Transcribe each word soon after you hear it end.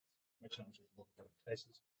which sounds like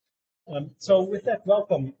Fascists. So with that,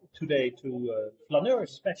 welcome today to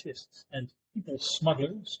Flaneurs, Fascists, and People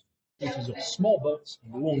Smugglers, which is of small boats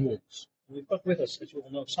and long walks. We've got with us, as you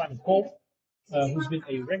all know, Simon Cole, who's been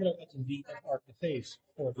a regular attendee at our cafes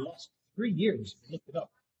for the last 3 years. Look it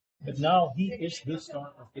up. But now he is the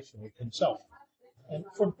star of the show himself. And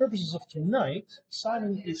for the purposes of tonight,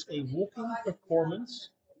 Simon is a walking performance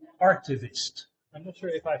artivist. I'm not sure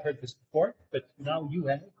if I've heard this before, but now you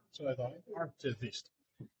have, so have I, artivist.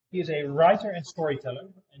 He is a writer and storyteller,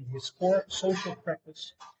 and his core social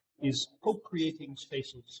practice is co-creating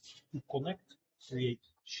spaces to connect, create,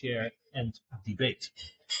 share, and debate.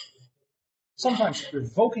 Sometimes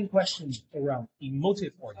provoking questions around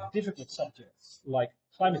emotive or difficult subjects like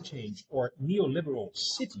climate change or neoliberal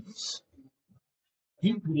cities,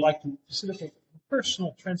 he would like to facilitate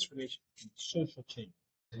personal transformation and social change,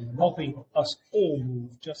 helping us all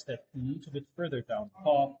move just that little bit further down the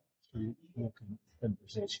path through walking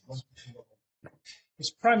conversations.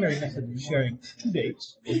 His primary method of sharing to date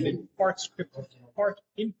has been part scripted, part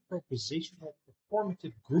improvisational,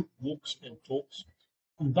 performative group walks and talks,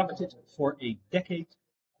 conducted for a decade,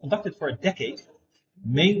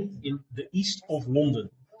 mainly in the east of London,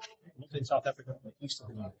 not in South Africa, but east of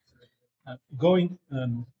London.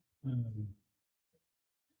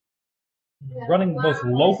 Running both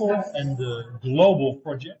local and global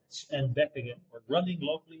projects and back again, or running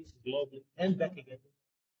locally, globally, and back again.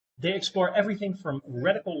 They explore everything from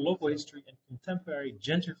radical local history and contemporary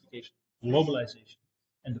gentrification, globalization,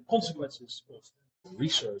 and the consequences of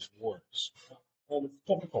resource wars. All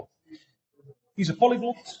topical. He's a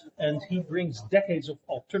polyglot, and he brings decades of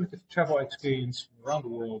alternative travel experience from around the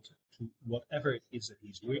world to whatever it is that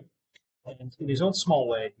he's doing. And in his own small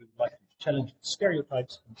way, he would like to challenge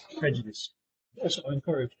stereotypes and prejudice. He also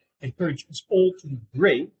encourage us all to be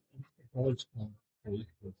brave and acknowledge our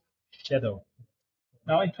political shadow.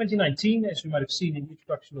 Now, in 2019, as you might have seen in the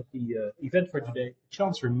introduction of the event for today,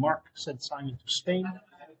 Chancellor Mark sent Simon to Spain,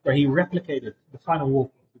 where he replicated the final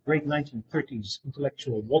walk of the great 1930s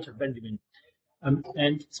intellectual Walter Benjamin.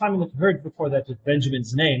 And Simon had heard before that of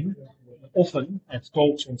Benjamin's name, often at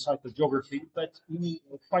talks on psychogeography, but he knew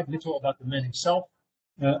quite little about the man himself,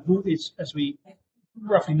 who is, as we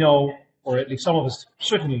roughly know, or at least some of us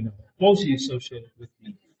certainly know, closely associated with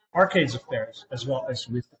the arcades of Paris, as well as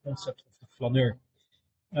with the concept of the flaneur.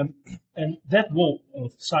 And that walk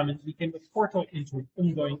of Simon became a portal into an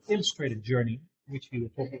ongoing illustrated journey, which he will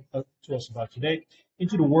talk to us about today,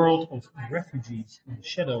 into the world of refugees in the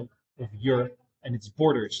shadow of Europe and its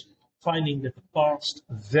borders, finding that the past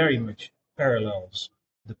very much parallels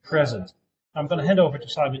the present. I'm going to hand over to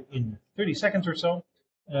Simon in 30 seconds or so.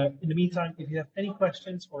 In the meantime, if you have any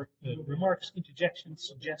questions or remarks, interjections,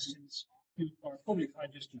 suggestions, you are probably fine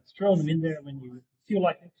just to throw them in there when you feel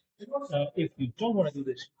like it. If you don't want to do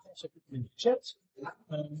this, also put them in the chat.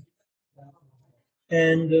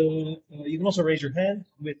 You can also raise your hand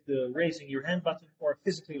with the raising your hand button, or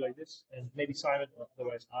physically like this, and maybe Simon, or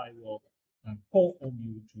otherwise I will call on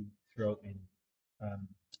you to throw in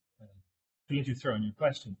your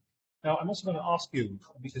question. Now, I'm also going to ask you,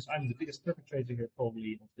 because I'm the biggest perpetrator here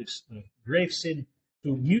probably of this grave sin,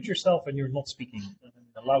 to mute yourself when you're not speaking in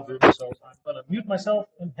a loud room. So I'm going to mute myself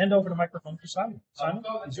and hand over the microphone to Simon. Simon,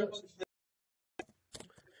 it's yours.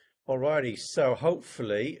 Alrighty, so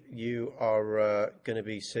hopefully you are going to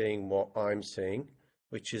be seeing what I'm seeing,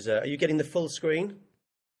 which is, are you getting the full screen?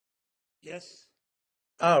 Yes.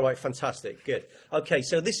 Oh, right, fantastic, good. Okay,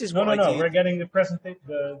 so this is No, what I do. we're getting the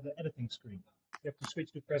editing screen. You have to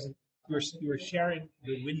switch to present. You're sharing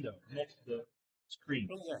the window, not the screen.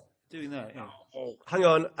 Oh, yeah. Doing that, yeah. Oh, hang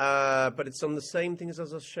on, but it's on the same thing as I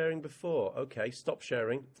was sharing before. Okay, stop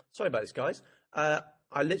sharing. Sorry about this, guys. I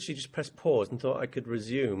literally just pressed pause and thought I could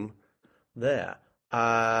resume there.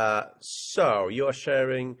 So you are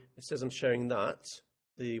sharing, it says I'm sharing that,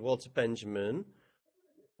 the Walter Benjamin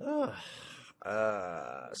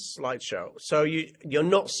slideshow. So you're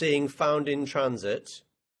not seeing Found in Transit.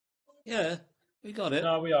 Yeah, we got it.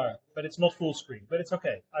 No, we are, but it's not full screen. But it's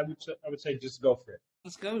okay. I would say just go for it.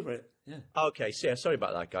 Let's go for it. Yeah. Okay, so yeah, sorry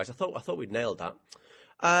about that, guys. I thought we'd nailed that.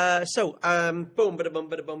 Boom, bada bum,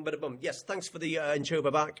 bada bum, bada bum. Yes, thanks for the intro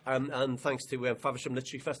back, and thanks to Faversham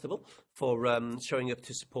Literary Festival for showing up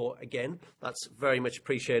to support again. That's very much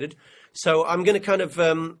appreciated. So I'm going to kind of,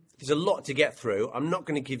 there's a lot to get through. I'm not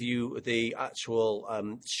going to give you the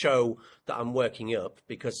actual show that I'm working up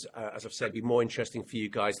because, as I've said, it'd be more interesting for you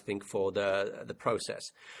guys, I think, for the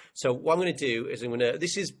process. So what I'm going to do is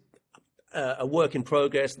this is a work in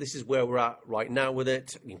progress. This is where we're at right now with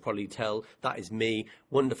it. You can probably tell that is me.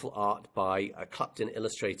 Wonderful art by Clapton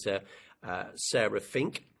illustrator Sarah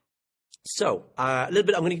Fink. So, a little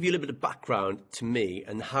bit. I'm going to give you a little bit of background to me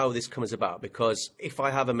and how this comes about. Because if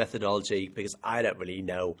I have a methodology, because I don't really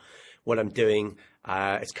know what I'm doing,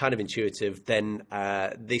 it's kind of intuitive. Then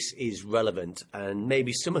this is relevant, and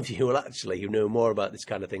maybe some of you will actually, who know more about this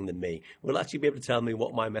kind of thing than me, will actually be able to tell me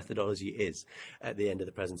what my methodology is at the end of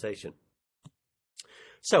the presentation.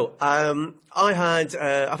 So I've had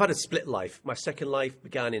a split life. My second life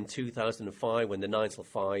began in 2005 when the 9 till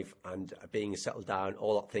 5 and being settled down,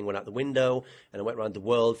 all that thing went out the window, and I went around the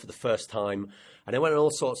world for the first time, and I went on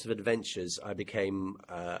all sorts of adventures. I became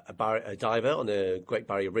a diver on the Great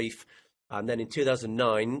Barrier Reef, and then in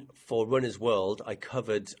 2009 for Runner's World I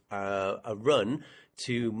covered a run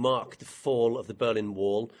to mark the fall of the Berlin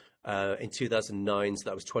Wall in 2009, so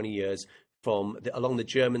that was 20 years, along the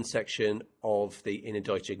German section of the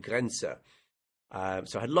Innerdeutsche Grenze.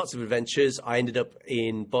 So I had lots of adventures. I ended up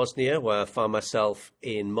in Bosnia, where I found myself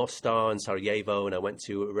in Mostar and Sarajevo, and I went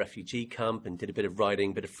to a refugee camp and did a bit of writing,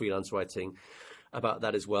 a bit of freelance writing about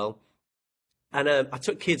that as well. And I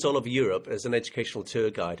took kids all over Europe as an educational tour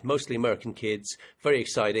guide, mostly American kids. Very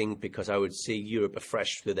exciting because I would see Europe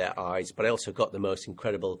afresh through their eyes, but I also got the most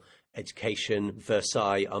incredible education,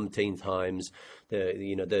 Versailles umpteen times,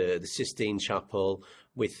 the Sistine Chapel,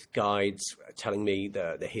 with guides telling me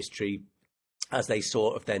the history as they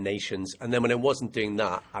saw of their nations. And then when I wasn't doing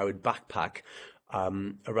that, I would backpack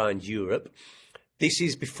around Europe. This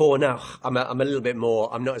is before now. I'm a little bit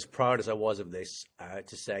more. I'm not as proud as I was of this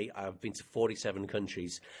to say. I've been to 47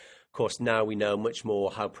 countries. Of course, now we know much more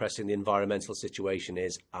how pressing the environmental situation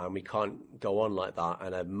is, and we can't go on like that.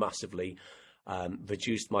 And I've massively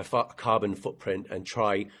reduced my carbon footprint and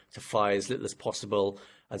try to fly as little as possible.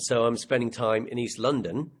 And so I'm spending time in East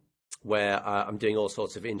London, where I'm doing all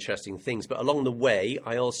sorts of interesting things. But along the way,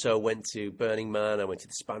 I also went to Burning Man. I went to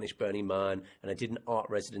the Spanish Burning Man, and I did an art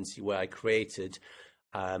residency where I created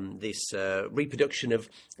this reproduction of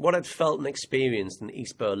what I'd felt and experienced in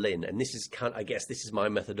East Berlin. And this is I guess this is my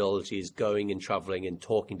methodology, is going and traveling and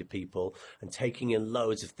talking to people and taking in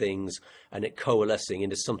loads of things and it coalescing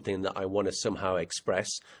into something that I want to somehow express.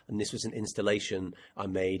 And this was an installation I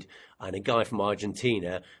made, and a guy from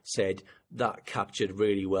Argentina said that captured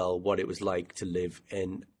really well what it was like to live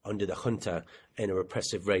under the junta in a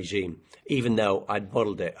repressive regime, even though I'd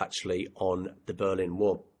modeled it actually on the Berlin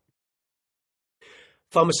Wall.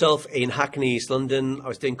 Found myself in Hackney, East London. I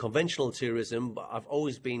was doing conventional tourism, but I've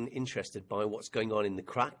always been interested by what's going on in the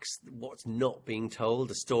cracks, what's not being told,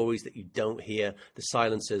 the stories that you don't hear. The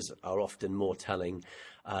silences are often more telling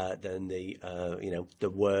than the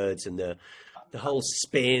words and the whole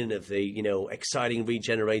spin of the exciting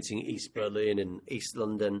regenerating East Berlin and East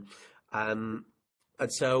London. And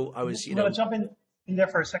so I was, I'm going to jump in there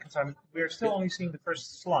for a second time. We're still only seeing the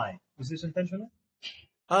first slide. Was this intentional?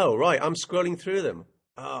 Oh, right. I'm scrolling through them.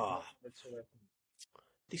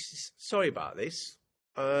 Sorry about this.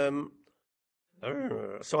 So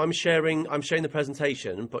I'm sharing the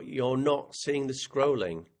presentation, but you're not seeing the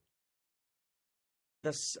scrolling.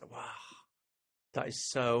 Wow. That is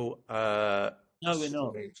so. No, we're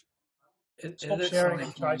not. Stop sharing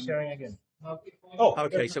and try sharing again. Oh,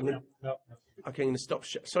 okay. So I'm going to stop.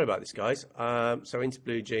 Sorry about this, guys. So into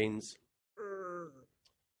blue jeans.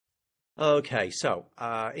 Okay, so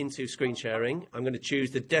into screen sharing. I'm going to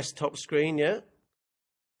choose the desktop screen, yeah?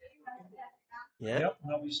 Yeah. Yep,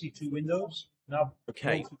 now we see two windows. Now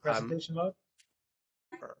okay, go to presentation mode.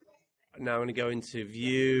 Now I'm going to go into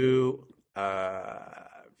view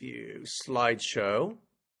slideshow.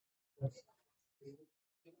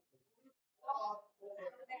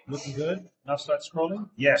 Looking good. Now start scrolling.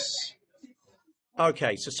 Yes.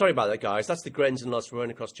 Okay, so sorry about that, guys. That's the Grenzenlos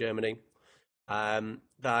run across Germany.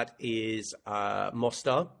 That is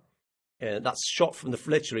Mostar. That's shot from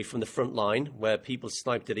literally from the front line, where people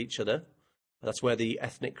sniped at each other. That's where the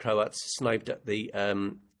ethnic Croats sniped at the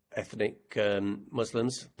ethnic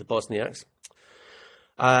Muslims, the Bosniaks.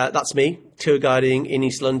 That's me, tour guiding in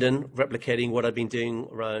East London, replicating what I've been doing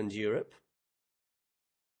around Europe.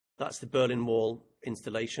 That's the Berlin Wall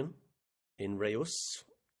installation in Reus,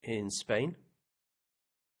 in Spain.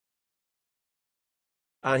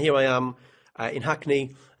 And here I am in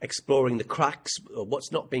Hackney, exploring the cracks, or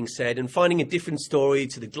what's not being said, and finding a different story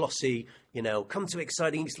to the glossy, come to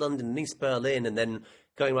exciting East London and East Berlin, and then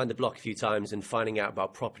going around the block a few times and finding out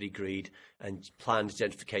about property greed and planned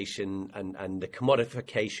gentrification and the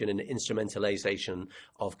commodification and instrumentalization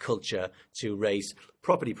of culture to raise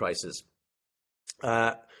property prices.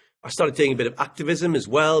 I started doing a bit of activism as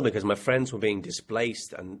well, because my friends were being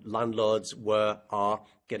displaced and landlords are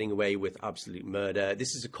getting away with absolute murder.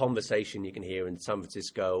 This is a conversation you can hear in San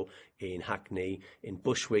Francisco, in Hackney, in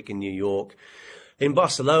Bushwick in New York. in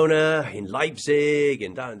Barcelona, in Leipzig,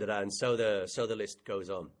 and and so the list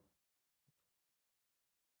goes on.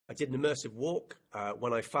 I did an immersive walk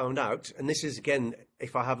when I found out, and this is, again,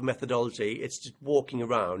 if I have a methodology, it's just walking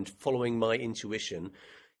around, following my intuition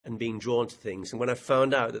and being drawn to things. And when I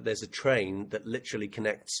found out that there's a train that literally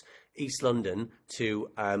connects East London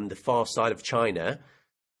to the far side of China,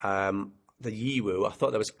 the Yiwu, I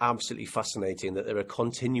thought that was absolutely fascinating, that there are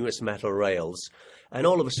continuous metal rails. And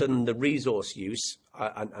all of a sudden, the resource use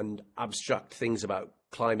and abstract things about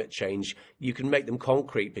climate change, you can make them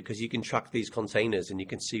concrete because you can track these containers and you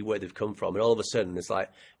can see where they've come from. And all of a sudden, it's like,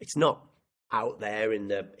 it's not out there in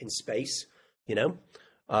space, you know.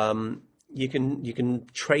 You can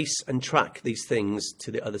trace and track these things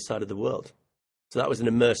to the other side of the world. So that was an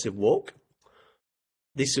immersive walk.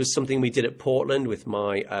 This was something we did at Portland with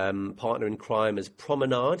my partner in crime as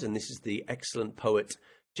Promenade, and this is the excellent poet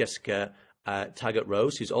Jessica Taggart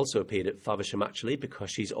Rose, who's also appeared at Faversham actually,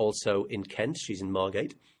 because she's also in Kent. She's in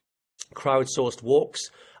Margate. Crowdsourced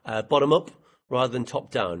walks, bottom up rather than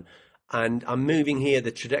top down. And I'm moving here,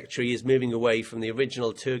 the trajectory is moving away from the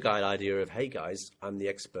original tour guide idea of, hey guys, I'm the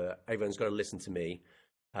expert, everyone's got to listen to me,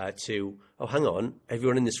 to, oh, hang on,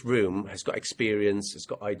 everyone in this room has got experience, has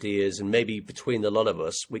got ideas, and maybe between the lot of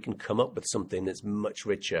us, we can come up with something that's much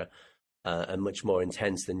richer and much more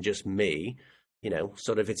intense than just me. You know,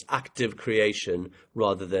 sort of it's active creation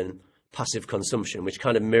rather than passive consumption, which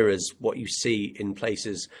kind of mirrors what you see in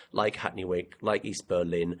places like Hackney Wick, like East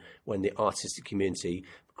Berlin, when the artistic community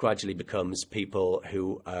gradually becomes people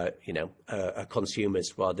who, are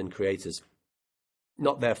consumers rather than creators.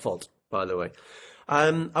 Not their fault, by the way.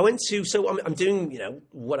 I'm doing,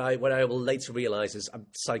 what I will later realize is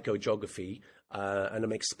psychogeography, and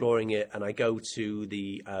I'm exploring it. And I go to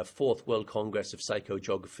the 4th World Congress of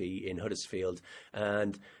Psychogeography in Huddersfield,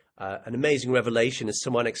 and an amazing revelation as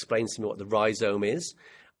someone explains to me what the rhizome is.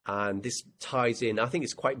 And this ties in, I think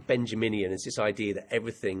it's quite Benjaminian. It's this idea that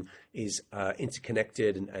everything is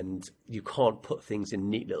interconnected and you can't put things in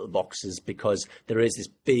neat little boxes because there is this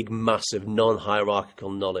big, massive, non-hierarchical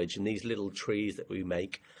knowledge. And these little trees that we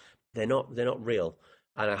make, they're not real.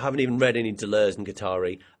 And I haven't even read any Deleuze and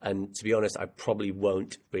Guattari. And to be honest, I probably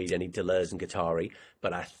won't read any Deleuze and Guattari.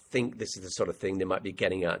 But I think this is the sort of thing they might be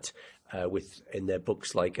getting at in their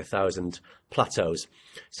books like 1,000 Plateaus.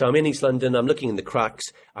 So I'm in East London, I'm looking in the cracks,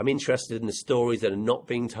 I'm interested in the stories that are not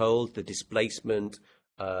being told, the displacement,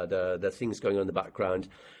 the things going on in the background,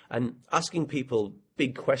 and asking people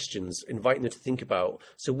big questions, inviting them to think about,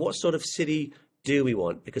 so what sort of city do we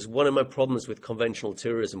want? Because one of my problems with conventional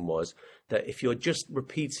tourism was that if you're just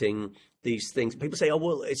repeating these things, people say, oh,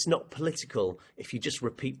 well, it's not political if you just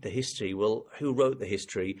repeat the history. Well, who wrote the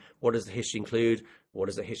history? What does the history include? What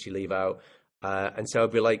does the history leave out? And so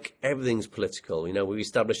I'd be like, everything's political. You know, we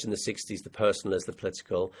established in the 60s the personal as the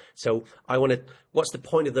political. So what's the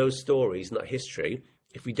point of those stories, not history,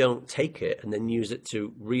 if we don't take it and then use it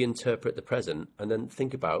to reinterpret the present and then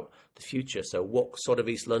think about the future? So what sort of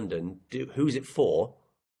East London, who's it for?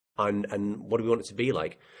 And what do we want it to be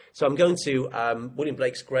like? So I'm going to William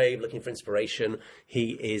Blake's grave, looking for inspiration.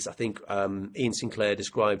 He is, I think, Ian Sinclair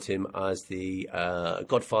described him as the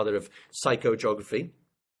godfather of psychogeography.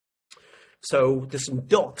 So there's some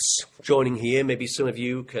dots joining here. Maybe some of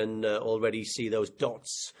you can already see those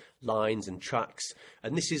dots, lines and tracks.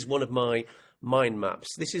 And this is one of my mind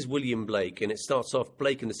maps. This is William Blake, and it starts off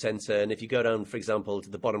Blake in the centre. And if you go down, for example, to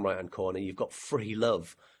the bottom right-hand corner, you've got free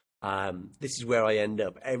love. This is where I end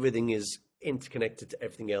up. Everything is interconnected to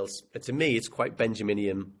everything else. But to me, it's quite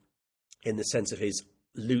Benjaminian in the sense of his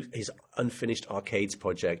unfinished arcades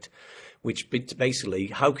project, which basically,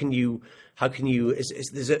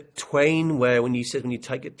 there's a Twain where when you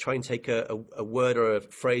try and take a word or a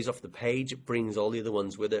phrase off the page, it brings all the other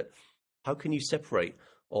ones with it. How can you separate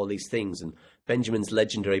all these things? And Benjamin's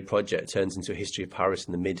legendary project turns into a history of Paris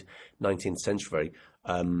in the mid-19th century,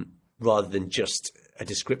 rather than just a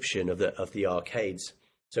description of the arcades.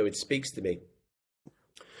 So it speaks to me.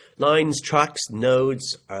 Lines, tracks,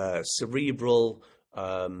 nodes, cerebral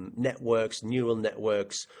networks, neural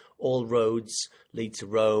networks. All roads lead to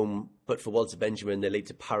Rome, but for Walter Benjamin, they lead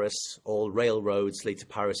to Paris. All railroads lead to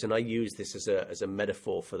Paris. And I use this as a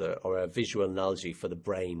metaphor or a visual analogy for the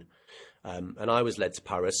brain. And I was led to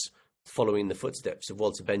Paris following the footsteps of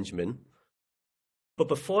Walter Benjamin. But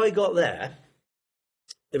before I got there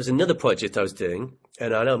was another project I was doing,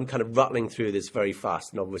 and I know I'm kind of rattling through this very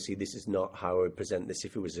fast, and obviously this is not how I would present this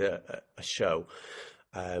if it was a show.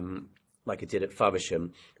 like I did at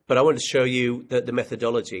Faversham, but I wanted to show you the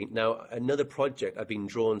methodology. Now, another project I've been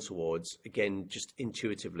drawn towards, again, just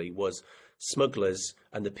intuitively, was smugglers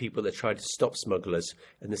and the people that tried to stop smugglers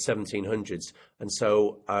in the 1700s. And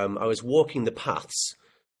so I was walking the paths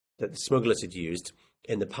that the smugglers had used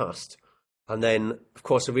in the past. And then, of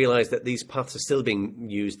course, I realized that these paths are still being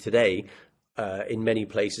used today in many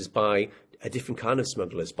places by a different kind of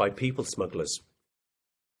smugglers, by people smugglers.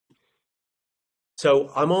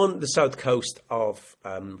 So I'm on the south coast of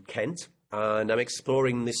Kent, and I'm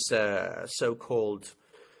exploring this so-called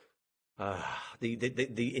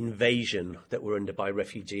the invasion that we're under by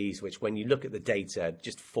refugees, which when you look at the data,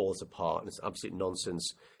 just falls apart, and it's absolute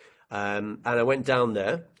nonsense. And I went down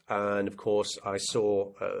there, and of course I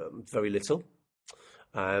saw very little.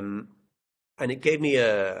 And it gave me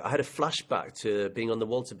I had a flashback to being on the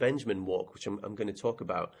Walter Benjamin walk, which I'm going to talk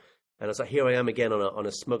about. And I was like, here I am again on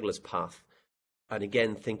a smuggler's path. And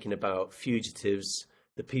again, thinking about fugitives,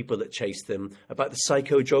 the people that chase them, about the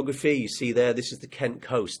psychogeography. You see there, this is the Kent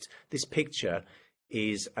coast. This picture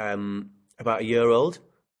is about a year old,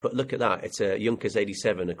 but look at that. It's a Junkers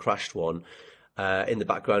 87, a crashed one. In the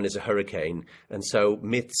background is a hurricane. And so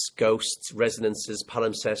myths, ghosts, resonances,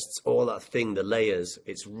 palimpsests, all that thing, the layers,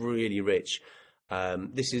 it's really rich.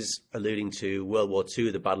 This is alluding to World War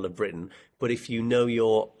II, the Battle of Britain. But if you know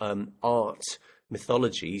your art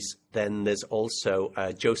mythologies, then there's also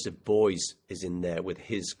Joseph Beuys is in there with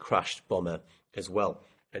his crashed bomber as well.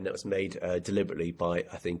 And that was made deliberately by,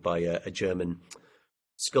 I think, by a German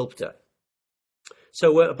sculptor.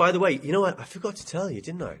 So, by the way, you know what? I forgot to tell you,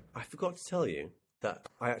 didn't I? I forgot to tell you that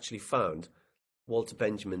I actually found Walter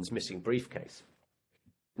Benjamin's missing briefcase.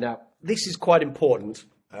 Now, this is quite important.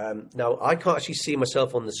 Now, I can't actually see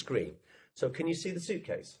myself on the screen. So can you see the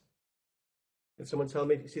suitcase? Can someone tell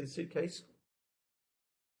me if you see the suitcase?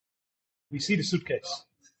 We see the suitcase.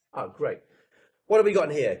 Oh, great. What have we got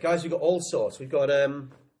in here? Guys, we've got all sorts. We've got a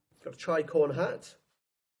tricorn hat.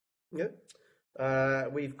 Yeah.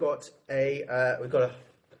 We've got a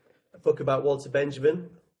book about Walter Benjamin,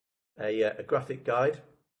 a graphic guide.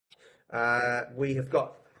 We have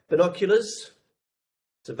got binoculars,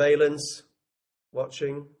 surveillance,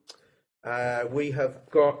 watching. We have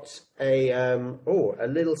got a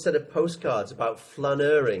little set of postcards about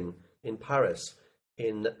flaneuring in Paris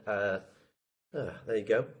in there you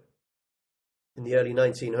go, in the early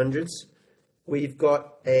 1900s. We've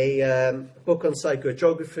got a book on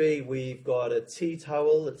psychogeography. We've got a tea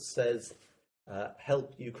towel that says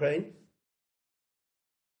 "Help Ukraine."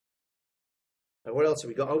 And what else have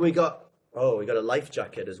we got? We got a life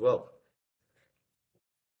jacket as well.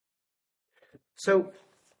 So,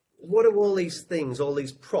 what are all these things? All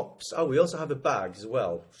these props? Oh, we also have a bag as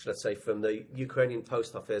well. Should I say from the Ukrainian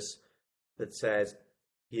post office that says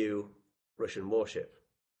 "You Russian warship."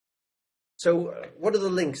 So what are the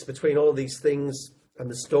links between all these things and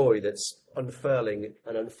the story that's unfurling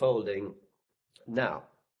and unfolding now?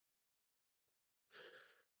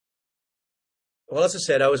 Well, as I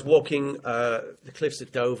said, I was walking the cliffs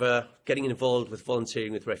at Dover, getting involved with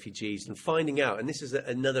volunteering with refugees and finding out, and this is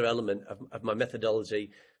another element of my methodology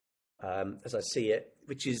as I see it,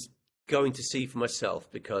 which is going to see for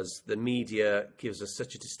myself, because the media gives us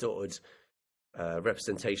such a distorted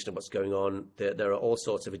representation of what's going on. There are all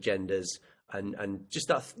sorts of agendas, and just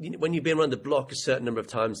that, when you've been around the block a certain number of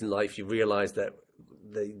times in life, you realize that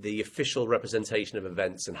the official representation of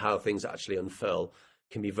events and how things actually unfurl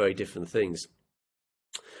can be very different things.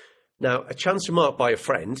 Now, a chance remark by a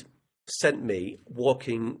friend sent me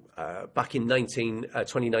walking back in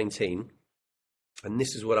 2019, and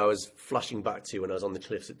this is what I was flashing back to when I was on the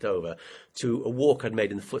cliffs at Dover, to a walk I'd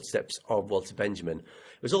made in the footsteps of Walter Benjamin.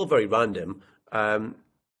 It was all very random.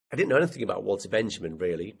 I didn't know anything about Walter Benjamin,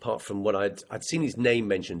 really, apart from what I'd seen his name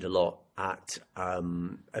mentioned a lot at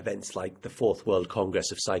events like the Fourth World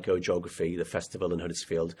Congress of Psychogeography, the festival in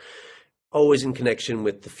Huddersfield, always in connection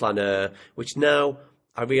with the flaneur, which now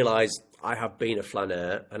I realise I have been a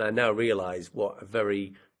flaneur, and I now realise what a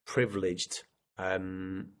very privileged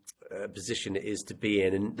position it is to be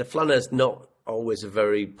in. And the flaneur's not always a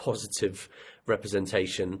very positive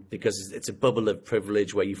representation, because it's a bubble of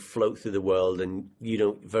privilege where you float through the world and you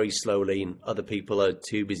don't, very slowly, and other people are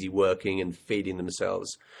too busy working and feeding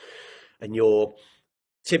themselves, and you're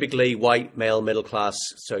typically white, male, middle class,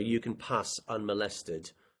 so you can pass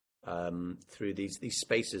unmolested through these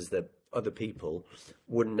spaces that other people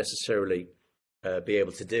wouldn't necessarily be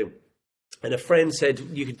able to do. And a friend said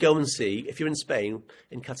you could go and see, if you're in Spain,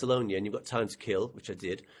 in Catalonia, and you've got time to kill, which I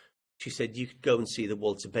did, she said you could go and see the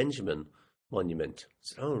Walter Benjamin monument. I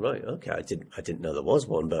said, oh, right, okay, I didn't know there was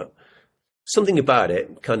one, but something about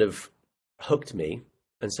it kind of hooked me.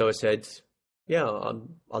 And so I said, yeah,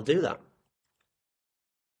 I'll do that.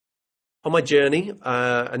 On my journey,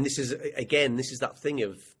 and this is that thing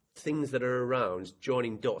of things that are around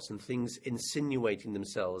joining dots and things insinuating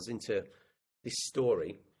themselves into this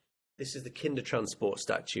story. This is the Kindertransport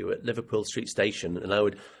statue at Liverpool Street Station, and I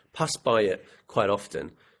would pass by it quite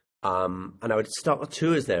often, and I would start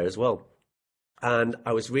tours there as well. And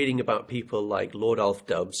I was reading about people like Lord Alf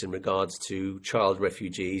Dubs in regards to child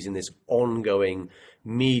refugees in this ongoing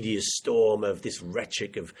media storm of this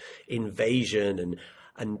rhetoric of invasion.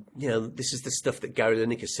 And you know, this is the stuff that Gary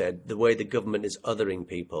Lineker said, the way the government is othering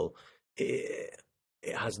people, it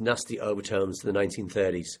has nasty overtones to the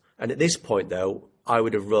 1930s. And at this point, though, I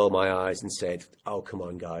would have rolled my eyes and said, oh, come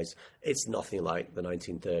on, guys, it's nothing like the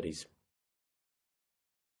 1930s.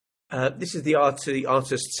 This is the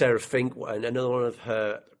artist Sarah Fink, and another one of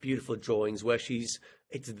her beautiful drawings where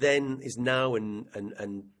it's then is now and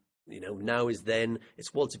you know, now is then.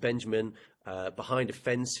 It's Walter Benjamin behind a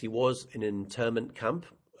fence. He was in an internment camp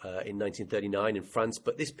in 1939 in France,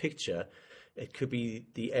 but this picture, it could be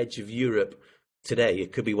the edge of Europe today.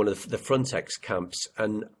 It could be one of the Frontex camps.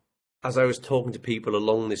 And as I was talking to people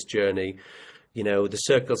along this journey, you know, the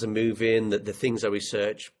circles are moving, the things I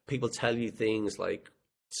research, people tell you things like,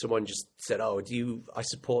 someone just said, oh, I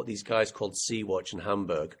support these guys called Sea-Watch in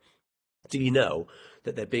Hamburg. Do you know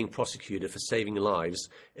that they're being prosecuted for saving lives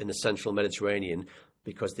in the central Mediterranean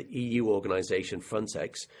because the EU organisation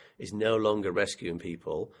Frontex is no longer rescuing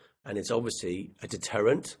people, and it's obviously a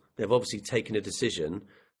deterrent? They've obviously taken a decision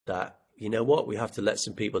that, you know what, we have to let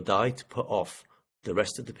some people die to put off the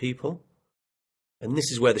rest of the people. And this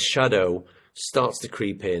is where the shadow starts to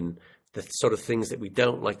creep in, the sort of things that we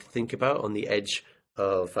don't like to think about on the edge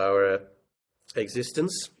of our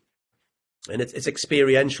existence. And it's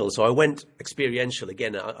experiential. So I went experiential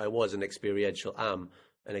again. I was an experiential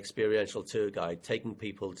tour guide, taking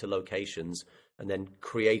people to locations and then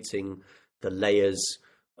creating the layers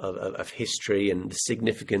of history and the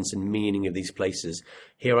significance and meaning of these places.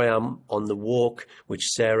 Here I am on the walk, which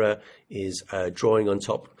Sarah is drawing on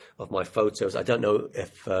top of my photos. I don't know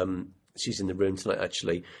if she's in the room tonight,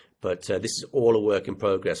 actually, but this is all a work in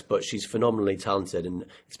progress. But she's phenomenally talented, and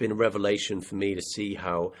it's been a revelation for me to see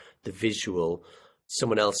how the visual,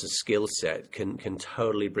 someone else's skill set, can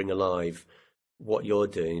totally bring alive what you're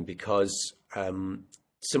doing, because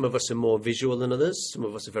some of us are more visual than others. Some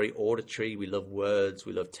of us are very auditory. We love words.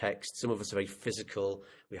 We love text. Some of us are very physical.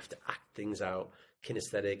 We have to act things out,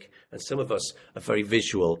 kinesthetic. And some of us are very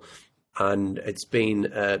visual. And it's been,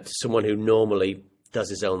 to someone who normally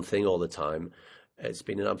does his own thing all the time, it's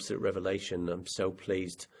been an absolute revelation. I'm so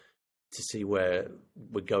pleased to see where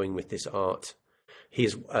we're going with this art.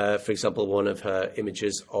 Here's, for example, one of her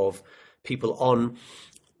images of people on...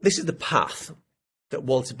 This is the path that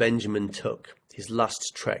Walter Benjamin took, his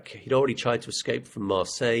last trek. He'd already tried to escape from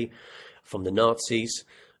Marseille, from the Nazis,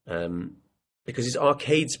 because his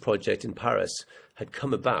Arcades project in Paris had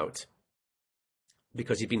come about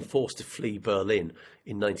because he'd been forced to flee Berlin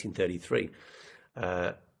in 1933.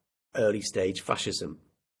 Early stage fascism.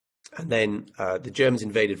 And then the Germans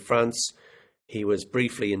invaded France. He was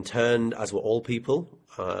briefly interned, as were all people,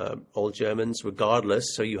 all Germans,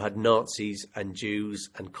 regardless. So you had Nazis and Jews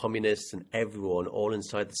and communists and everyone all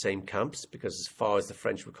inside the same camps, because as far as the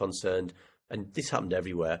French were concerned, and this happened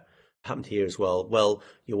everywhere, happened here as well, well,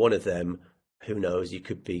 you're one of them, who knows, you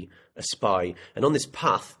could be a spy. And on this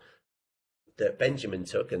path that Benjamin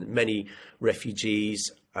took, and many refugees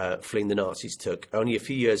fleeing the Nazis took, only a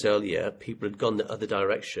few years earlier, people had gone the other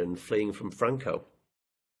direction, fleeing from Franco.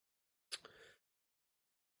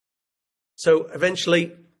 So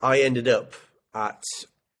eventually, I ended up at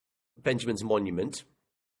Benjamin's monument,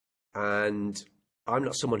 and I'm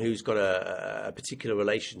not someone who's got a particular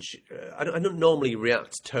relationship. I don't normally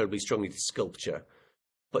react terribly strongly to sculpture,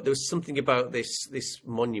 but there was something about this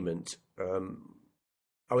monument.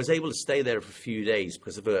 I was able to stay there for a few days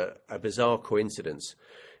because of a bizarre coincidence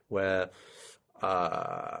where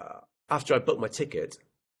after I booked my ticket,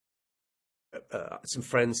 some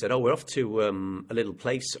friends said, oh, we're off to a little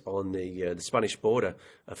place on the Spanish border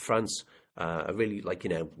of France. I really, like,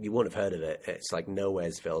 you won't have heard of it. It's like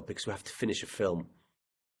Nowheresville, because we have to finish a film.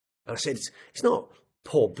 And I said, it's not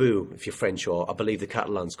Port Boo, if you're French, or I believe the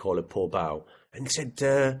Catalans call it Port Bow. And they said,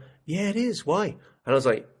 yeah, it is. Why? And I was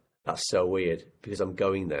like, that's so weird, because I'm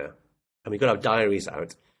going there. And we've got our diaries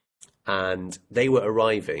out. And they were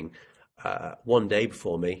arriving one day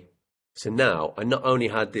before me. So now I not only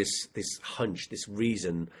had this hunch, this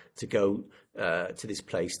reason to go to this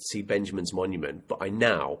place to see Benjamin's monument, but I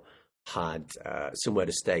now had somewhere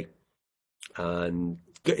to stay. And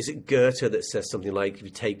is it Goethe that says something like, if you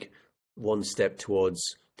take one step towards,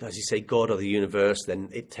 as you say, God or the universe, then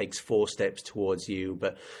it takes 4 steps towards you.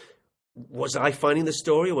 But was I finding the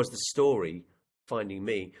story, or was the story finding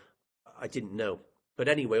me? I didn't know. But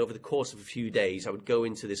anyway, over the course of a few days, I would go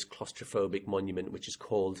into this claustrophobic monument, which is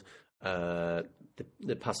called the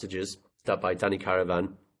Passages, that by Danny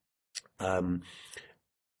Caravan. The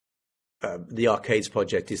Arcades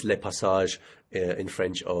project is Les Passages in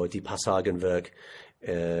French, or Die Passagenwerk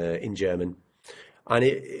in German. And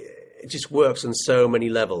it just works on so many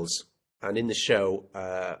levels. And in the show,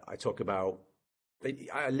 I talk about,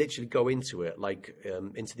 I literally go into it, like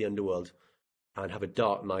into the underworld, and have a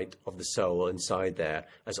dark night of the soul inside there,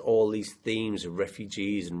 as all these themes of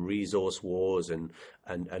refugees and resource wars and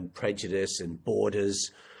prejudice and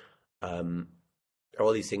borders,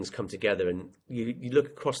 all these things come together. And you look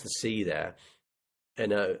across the sea there,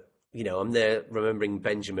 and I'm there remembering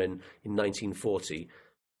Benjamin in 1940,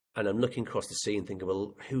 and I'm looking across the sea and thinking,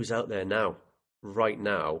 well, who's out there now, right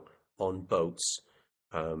now, on boats,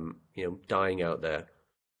 dying out there?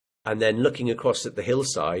 And then looking across at the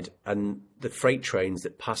hillside and the freight trains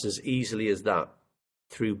that pass as easily as that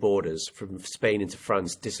through borders from Spain into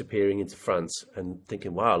France, disappearing into France, and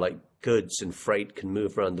thinking, wow, like goods and freight can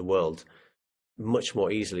move around the world much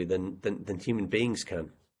more easily than human beings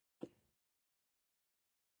can.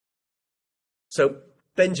 So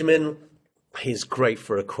Benjamin, he's great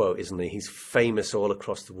for a quote, isn't he? He's famous all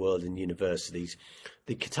across the world in universities.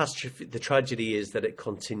 The catastrophe, the tragedy is that it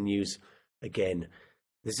continues again.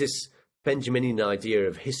 There's this Benjaminian idea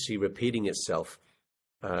of history repeating itself,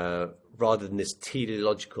 rather than this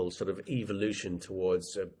teleological sort of evolution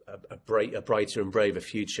towards a brighter and braver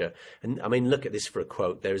future. And I mean, look at this for a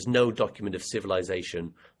quote. There is no document of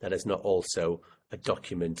civilization that is not also a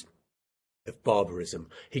document of barbarism.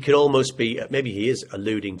 He could almost be, maybe he is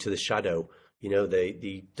alluding to the shadow,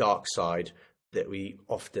 the dark side that we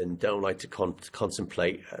often don't like to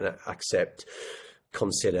contemplate and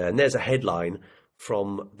consider. And there's a headline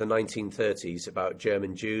from the 1930s about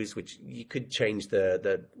German Jews, which you could change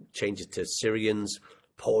change it to Syrians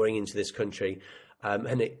pouring into this country,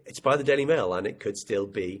 and it's by the Daily Mail, and it could still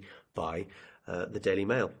be by the Daily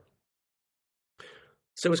Mail.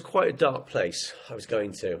 So it was quite a dark place I was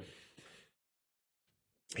going to.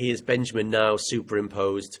 Here's Benjamin now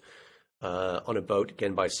superimposed on a boat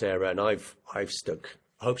again by Sarah, and I've stuck.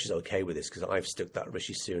 I hope she's okay with this, because I've stuck that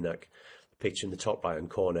Rishi Sunak picture in the top right hand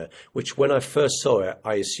corner, which when I first saw it,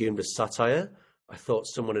 I assumed was satire. I thought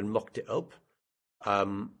someone had mocked it up,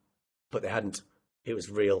 but they hadn't. It was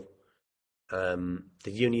real. The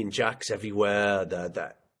Union Jacks everywhere.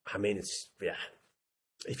 It's, yeah.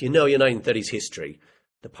 If you know your 1930s history,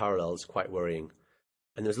 the parallels are quite worrying.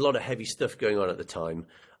 And there was a lot of heavy stuff going on at the time.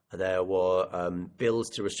 There were bills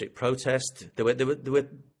to restrict protest. There were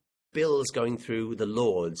bills going through the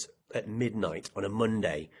Lords at midnight on a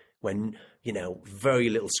Monday, when, very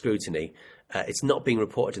little scrutiny. It's not being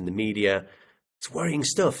reported in the media. It's worrying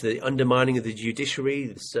stuff. The undermining of the judiciary,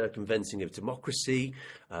 the circumventing of democracy,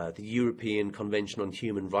 the European Convention on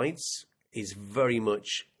Human Rights is very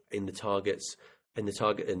much in the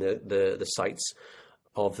sights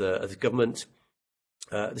of the government.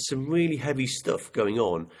 There's some really heavy stuff going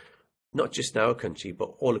on, not just in our country,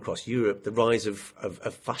 but all across Europe. The rise of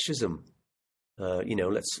fascism.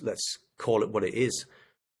 Let's call it what it is.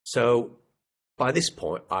 So by this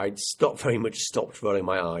point, I'd stopped rolling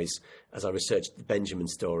my eyes as I researched the Benjamin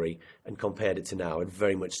story and compared it to now. I'd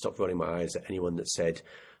very much stopped rolling my eyes at anyone that said,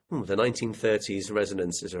 the 1930s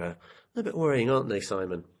resonances are a little bit worrying, aren't they,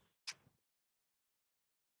 Simon?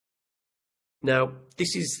 Now,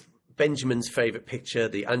 this is Benjamin's favourite picture,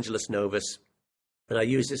 the Angelus Novus, and I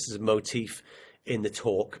use this as a motif in the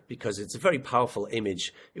talk because it's a very powerful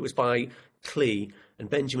image. It was by Klee, and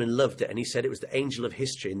Benjamin loved it, and he said it was the angel of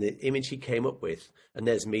history, and the image he came up with, and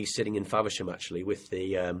there's me sitting in Faversham actually with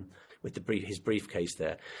his briefcase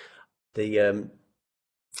there.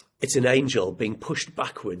 It's an angel being pushed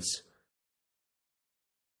backwards,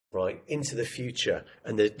 right, into the future,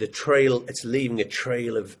 and the trail, it's leaving a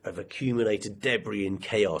trail of accumulated debris and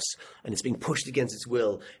chaos, and it's being pushed against its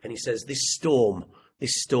will. And he says, this storm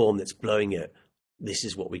that's blowing it, this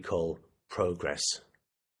is what we call progress.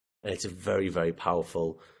 And it's a very, very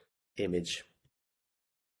powerful image.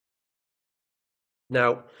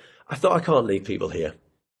 Now, I thought, I can't leave people here.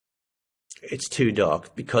 It's too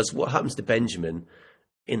dark, because what happens to Benjamin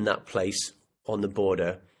in that place on the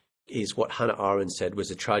border is what Hannah Arendt said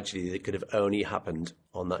was a tragedy that could have only happened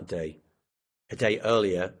on that day. A day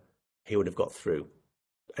earlier, he would have got through.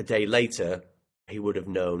 A day later, he would have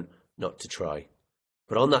known not to try.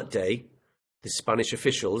 But on that day, the Spanish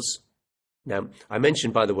officials Now, I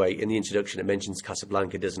mentioned, by the way, in the introduction, it mentions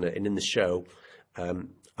Casablanca, doesn't it? And in the show,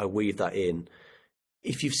 I weave that in.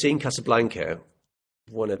 If you've seen Casablanca,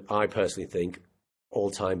 I personally think,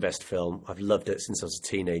 all-time best film. I've loved it since I was a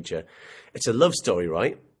teenager. It's a love story,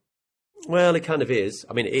 right? Well, it kind of is.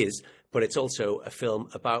 I mean, it is, but it's also a film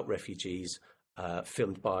about refugees,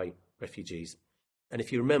 filmed by refugees. And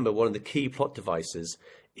if you remember, one of the key plot devices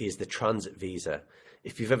is the transit visa.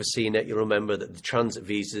 If you've ever seen it, you'll remember that the transit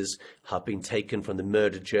visas have been taken from the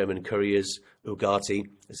murdered German couriers. Ugarte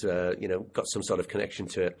has, got some sort of connection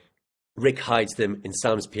to it. Rick hides them in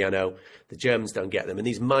Sam's piano. The Germans don't get them. And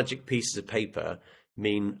these magic pieces of paper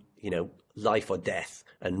mean, life or death.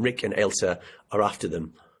 And Rick and Elsa are after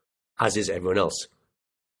them, as is everyone else.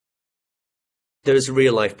 There is a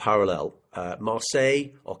real life parallel.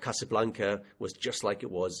 Marseille or Casablanca was just like it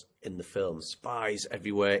was in the film. Spies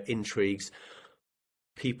everywhere, intrigues,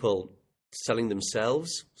 people selling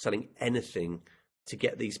themselves, selling anything to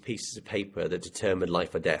get these pieces of paper that determine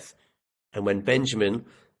life or death. And when Benjamin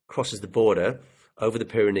crosses the border over the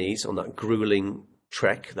Pyrenees on that grueling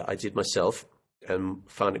trek that I did myself and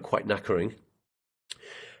found it quite knackering,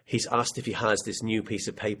 he's asked if he has this new piece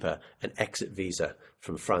of paper, an exit visa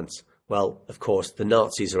from France. Well, of course, the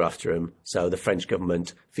Nazis are after him, so the French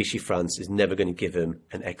government, Vichy France, is never going to give him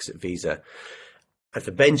an exit visa. And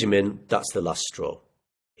for Benjamin, that's the last straw.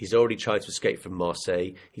 He's already tried to escape from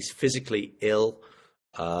Marseille. He's physically ill.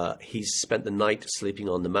 He's spent the night sleeping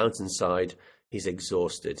on the mountainside. He's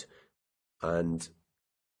exhausted. And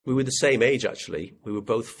we were the same age, actually. We were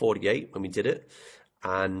both 48 when we did it.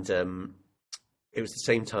 And it was the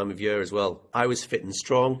same time of year as well. I was fit and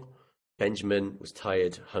strong. Benjamin was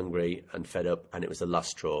tired, hungry, and fed up, and it was the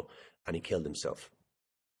last straw, and he killed himself.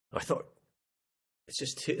 I thought,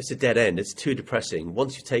 it's a dead end. It's too depressing.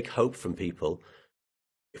 Once you take hope from people,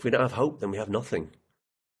 if we don't have hope, then we have nothing.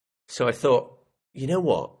 So I thought, you know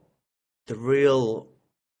what? The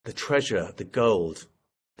treasure, the gold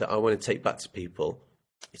that I want to take back to people,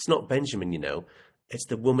 it's not Benjamin, it's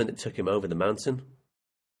the woman that took him over the mountain,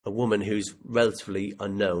 a woman who's relatively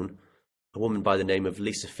unknown, a woman by the name of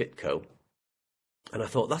Lisa Fitko. And I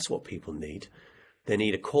thought, that's what people need. They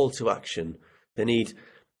need a call to action. I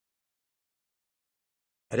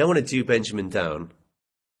don't want to do Benjamin down,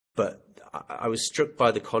 but I was struck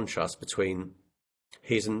by the contrast between,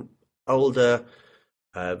 he's an older,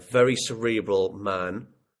 very cerebral man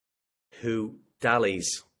who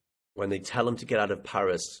dallies. When they tell him to get out of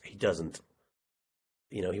Paris, he doesn't.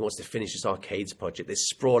 He wants to finish this arcades project, this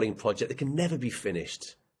sprawling project that can never be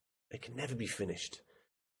finished. It can never be finished.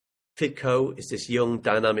 Fitko is this young,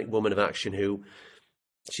 dynamic woman of action who,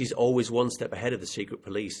 she's always one step ahead of the secret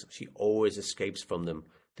police. She always escapes from them.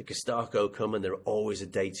 The Gestapo come and they're always a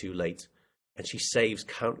day too late. And she saves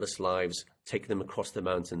countless lives, taking them across the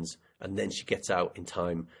mountains. And then she gets out in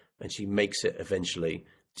time and she makes it eventually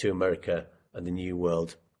to America and the New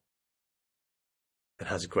World and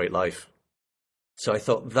has a great life. So I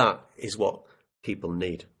thought that is what people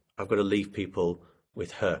need. I've got to leave people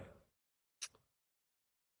with her.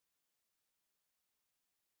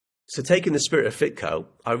 So taking the spirit of Fitco,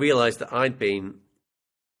 I realised that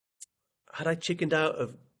had I chickened out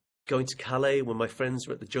of going to Calais when my friends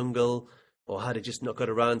were at the jungle, or had I just not got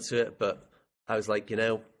around to it? But I was like,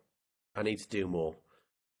 I need to do more.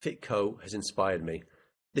 Fitco has inspired me.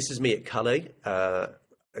 This is me at Calais at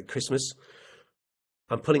Christmas.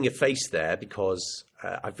 I'm putting a face there because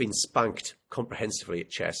I've been spanked comprehensively at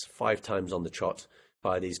chess 5 times on the trot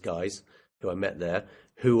by these guys who I met there,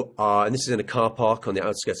 and this is in a car park on the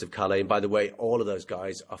outskirts of Calais. And by the way, all of those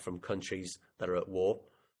guys are from countries that are at war.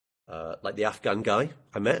 Like the Afghan guy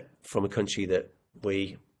I met from a country that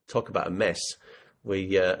we talk about a mess.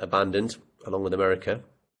 We abandoned along with America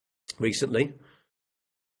recently.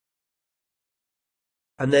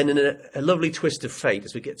 And then in a lovely twist of fate,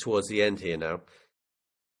 as we get towards the end here now,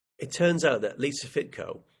 it turns out that Lisa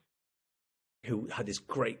Fitko, who had this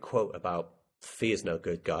great quote about fear's no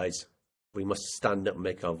good, guys. We must stand up and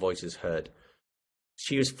make our voices heard.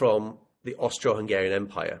 She was from the Austro-Hungarian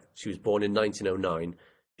Empire. She was born in 1909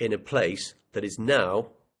 in a place that is now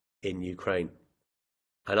in Ukraine.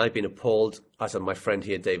 And I've been appalled, as have my friend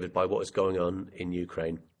here, David, by what is going on in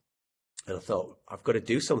Ukraine. And I thought, I've got to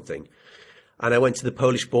do something. And I went to the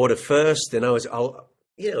Polish border first, and I was a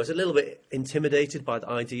little bit intimidated by the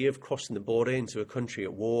idea of crossing the border into a country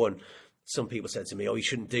at war. And some people said to me, oh, you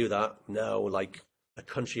shouldn't do that. No, like a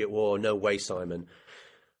country at war, no way, Simon.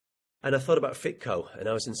 And I thought about Fitco, and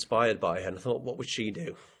I was inspired by her. And I thought, what would she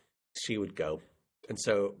do? She would go. And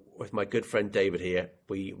so with my good friend David here,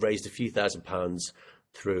 we raised a few £1,000s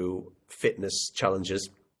through fitness challenges.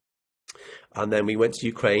 And then we went to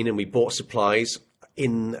Ukraine and we bought supplies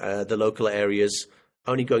in the local areas,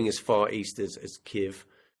 only going as far east as Kiev.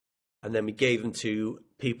 And then we gave them to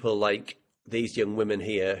people like these young women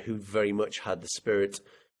here who very much had the spirit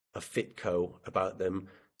of Fitco about them.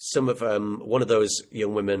 Some of one of those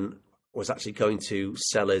young women was actually going to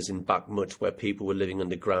cellars in Bakhmut where people were living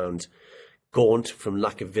underground, gaunt from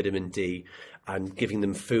lack of vitamin D, and giving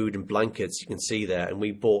them food and blankets. You can see there, and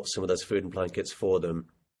we bought some of those food and blankets for them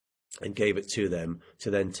and gave it to them to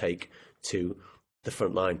then take to the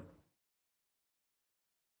front line.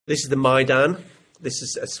 This is the Maidan. This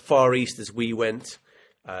is as far east as we went.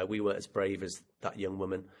 We weren't as brave as that young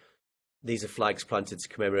woman. These are flags planted to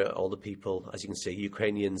commemorate all the people, as you can see,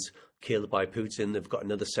 Ukrainians killed by Putin. They've got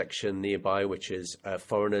another section nearby, which is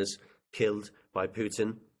foreigners killed by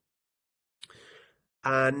Putin.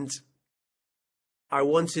 And I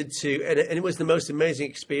wanted to, and it was the most amazing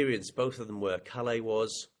experience. Both of them were. Calais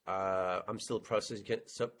was. I'm still processing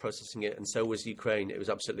it, and so was Ukraine. It was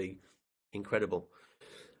absolutely incredible.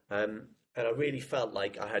 And I really felt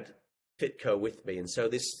like I had Fitco with me. And so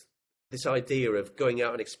this idea of going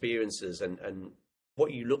out on experiences and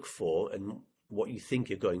what you look for and what you think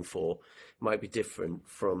you're going for might be different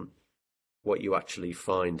from what you actually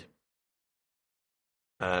find.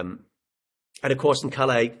 And of course, in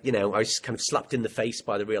Calais, I was kind of slapped in the face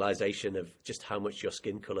by the realization of just how much your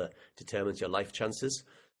skin color determines your life chances.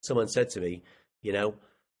 Someone said to me, there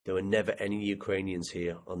were never any Ukrainians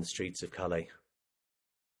here on the streets of Calais.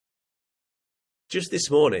 Just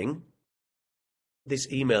this morning,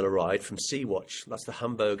 this email arrived from Sea-Watch. That's the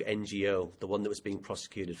Hamburg NGO, the one that was being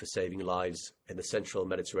prosecuted for saving lives in the central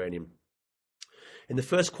Mediterranean. In the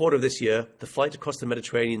first quarter of this year, the flight across the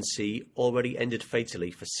Mediterranean Sea already ended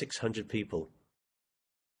fatally for 600 people.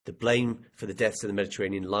 The blame for the deaths in the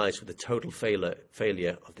Mediterranean lies with the total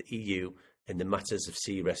failure of the EU in the matters of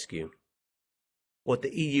sea rescue. What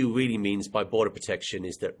the EU really means by border protection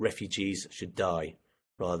is that refugees should die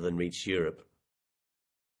rather than reach Europe.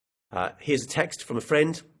 Here's a text from a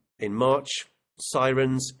friend in March.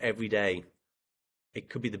 Sirens every day. It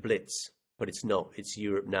could be the Blitz, but it's not. It's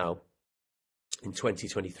Europe now in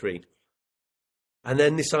 2023. And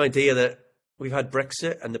then this idea that we've had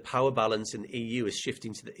Brexit and the power balance in the EU is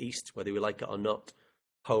shifting to the east, whether we like it or not.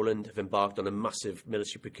 Poland have embarked on a massive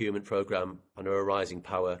military procurement program and are a rising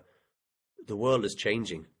power. The world is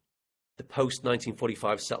changing. The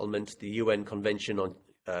post-1945 settlement, the UN Convention on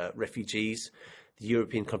Refugees, the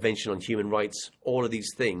European Convention on Human Rights, all of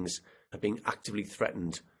these things are being actively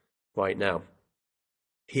threatened right now.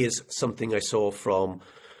 Here's something I saw from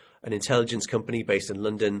an intelligence company based in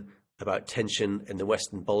London about tension in the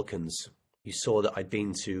Western Balkans. You saw that I'd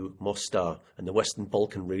been to Mostar, and the Western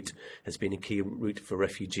Balkan route has been a key route for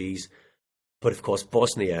refugees. But of course,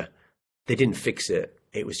 Bosnia, they didn't fix it.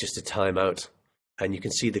 It was just a timeout. And you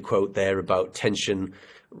can see the quote there about tension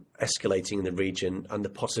escalating in the region and the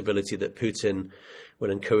possibility that Putin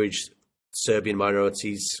will encourage Serbian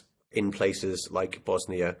minorities in places like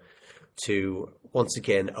Bosnia to once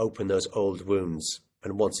again open those old wounds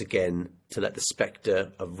and once again to let the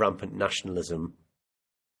spectre of rampant nationalism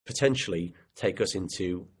potentially take us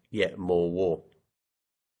into yet more war.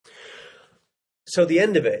 So the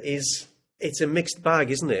end of it is, it's a mixed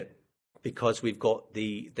bag, isn't it? Because we've got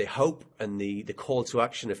the hope and the call to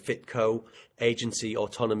action of Fitco, agency,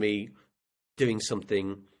 autonomy, doing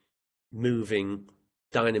something, moving,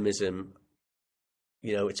 dynamism.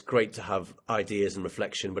 It's great to have ideas and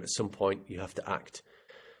reflection, but at some point you have to act.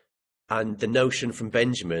 And the notion from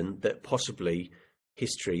Benjamin that possibly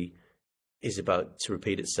history is about to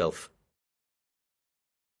repeat itself.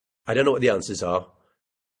 I don't know what the answers are,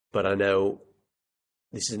 but I know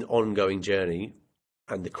this is an ongoing journey.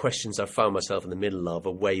 And the questions I found myself in the middle of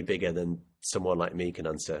are way bigger than someone like me can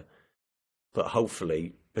answer. But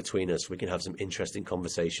hopefully, between us, we can have some interesting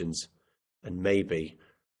conversations, and maybe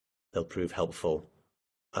they'll prove helpful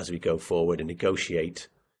as we go forward and negotiate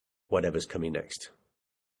whatever's coming next.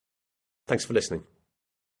 Thanks for listening.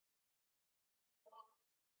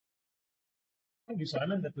 Thank you,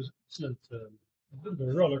 Simon. That was excellent. A bit of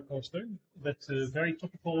a roller coaster, but very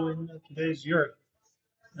topical in today's Europe.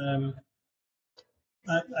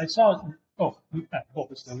 I saw. Bob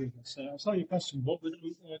is still with us. I saw your question, Bob. But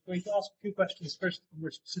I'm going to ask a few questions first, more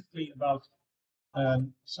specifically about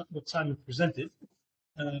what Simon presented,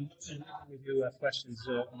 and if you have questions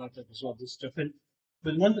about that as well, just jump in.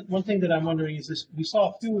 But one thing that I'm wondering is this: we saw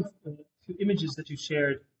a few images that you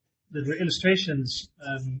shared that were illustrations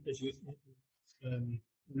that you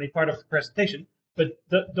made part of the presentation. But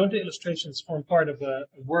don't the illustrations form part of a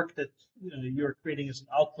work that you're creating as an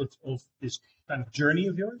output of this kind of journey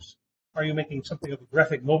of yours? Are you making something of a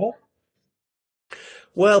graphic novel?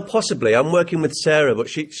 Well, possibly. I'm working with Sarah, but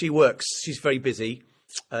she works. She's very busy,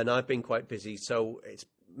 and I've been quite busy, so it's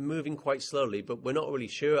moving quite slowly. But we're not really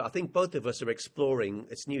sure. I think both of us are exploring.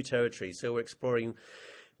 It's new territory, so we're exploring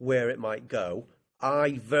where it might go.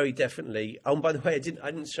 I very definitely. Oh, and by the way, I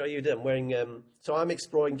didn't show you that I'm wearing. So I'm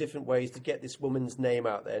exploring different ways to get this woman's name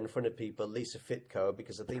out there in front of people, Lisa Fitco,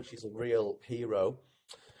 because I think she's a real hero.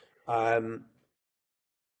 Um,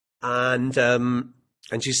 and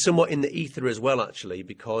and she's somewhat in the ether as well, actually,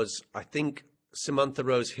 because I think Samantha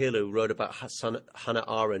Rose Hill, who wrote about Hannah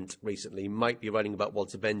Arendt recently, might be writing about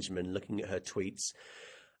Walter Benjamin, looking at her tweets.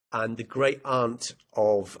 And the great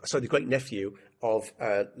the great nephew of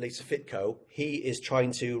Lisa Fitco, he is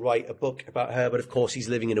trying to write a book about her, but of course he's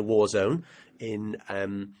living in a war zone in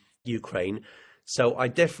Ukraine. So I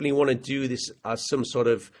definitely want to do this as some sort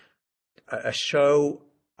of a show.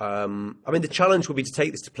 I mean, the challenge will be to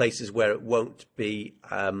take this to places where it won't be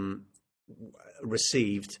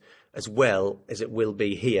received as well as it will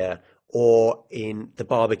be here, or in the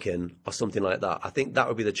Barbican or something like that. I think that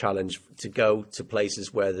would be the challenge, to go to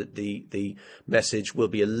places where the message will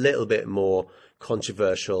be a little bit more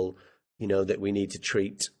controversial, that we need to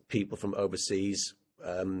treat people from overseas,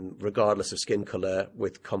 regardless of skin colour,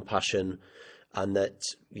 with compassion, and that,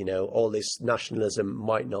 all this nationalism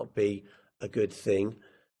might not be a good thing.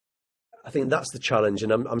 I think that's the challenge,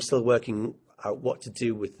 and I'm still working out what to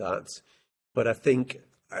do with that. But I think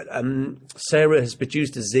Sarah has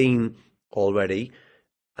produced a zine already,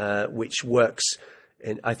 which works,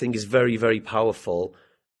 and I think is very, very powerful.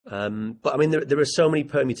 But I mean, there are so many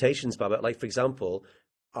permutations about it. Like, for example,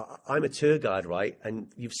 I'm a tour guide, right?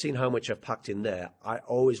 And you've seen how much I've packed in there. I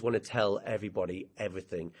always want to tell everybody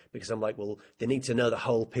everything, because I'm like, well, they need to know the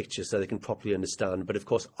whole picture so they can properly understand. But of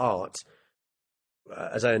course, art,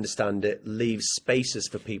 as I understand it, leaves spaces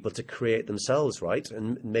for people to create themselves, right?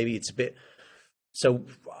 And maybe it's a bit. So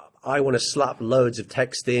I want to slap loads of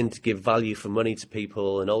text in to give value for money to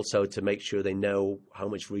people, and also to make sure they know how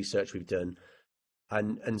much research we've done.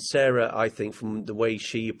 And Sarah, I think, from the way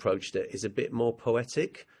she approached it, is a bit more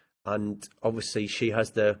poetic, and obviously she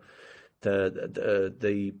has the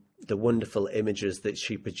wonderful images that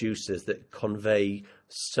she produces that convey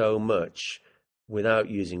so much without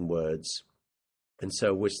using words. And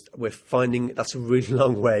so we're finding that's a really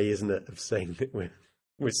long way, isn't it, of saying that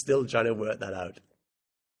we're still trying to work that out.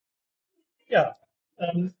 Yeah,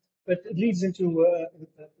 but it leads into a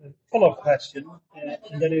follow-up question,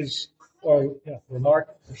 and that is, or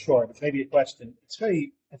remark for sure, but maybe a question. It's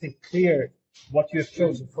very, I think, clear what you have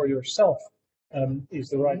chosen for yourself is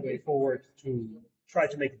the right way forward to try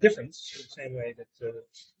to make a difference, in the same way that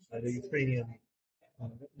the Ukrainian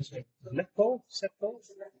Letko, Setko?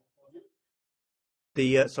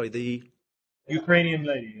 The Ukrainian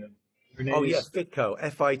lady. Her name is Fitco,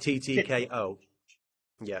 Fittko.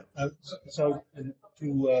 Yeah. So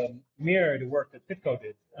to mirror the work that Fitco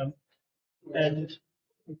did, and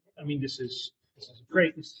I mean, this is a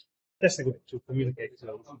great, fantastic way to communicate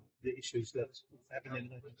the issues that happened in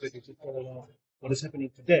the 1930s and what is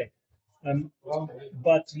happening today.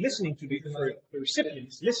 But listening to the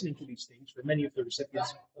recipients, listening to these things, for many of the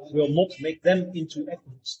recipients, will not make them into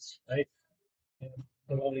activists, right?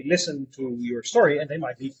 They'll only listen to your story, and they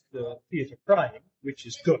might leave the theater crying, which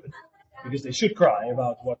is good, because they should cry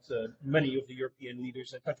about what many of the European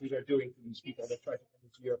leaders and countries are doing to these people that try to come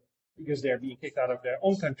into Europe, because they're being kicked out of their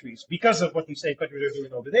own countries because of what these same countries are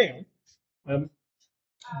doing over there.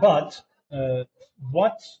 But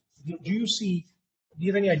what do you see? Do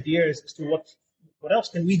you have any ideas as to what else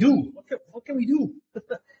can we do? What can we do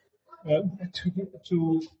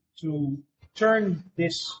to turn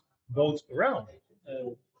this boat around?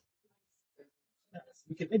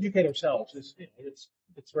 We can educate ourselves.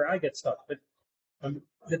 It's where I get stuck, but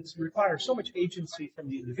that requires so much agency from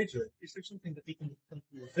the individual. Is there something that we can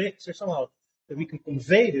convey? Is there somehow that we can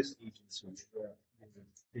convey this agency?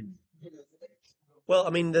 Well, I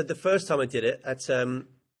mean, the first time I did it at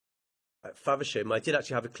Faversham, I did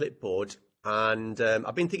actually have a clipboard, and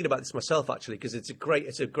I've been thinking about this myself, actually, because it's a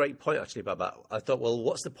great point, actually, about that. I thought, well,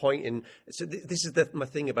 what's the point in? So this is my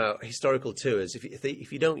thing about historical tours.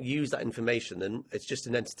 If you don't use that information, then it's just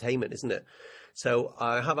an entertainment, isn't it? So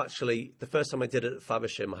I have actually, the first time I did it at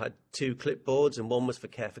Faversham, I had 2 clipboards, and one was for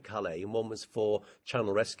Care for Calais, and one was for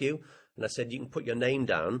Channel Rescue. And I said, you can put your name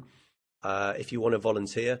down if you want to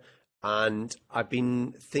volunteer. And I've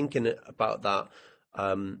been thinking about that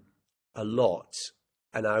a lot.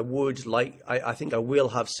 And I would I think I will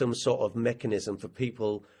have some sort of mechanism for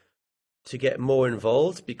people to get more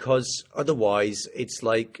involved, because otherwise it's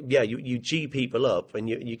like, you G people up and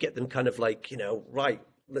you get them kind of like, right,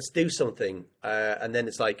 let's do something. And then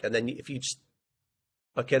it's like, and then if you just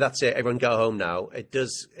Okay, that's it. Everyone go home now. It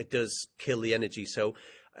does kill the energy. So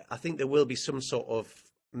I think there will be some sort of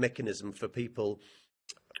mechanism for people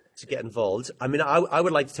to get involved. I mean, I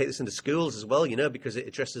would like to take this into schools as well, because it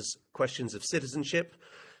addresses questions of citizenship,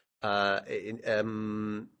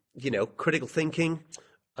 critical thinking,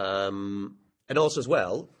 and also as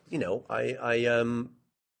well,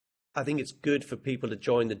 I think it's good for people to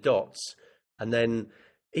join the dots, and then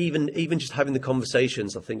even just having the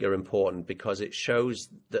conversations, I think, are important because it shows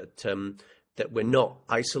that we're not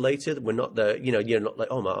isolated. We're not you're not like,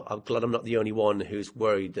 oh, I'm glad I'm not the only one who's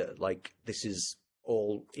worried that like this is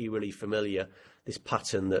all eerily familiar, this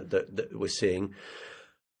pattern that we're seeing.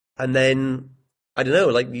 And then I don't know,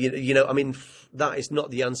 like I mean, that is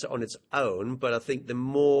not the answer on its own, but I think the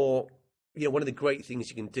more one of the great things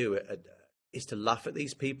you can do is to laugh at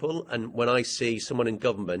these people. And when I see someone in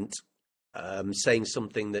government saying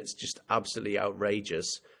something that's just absolutely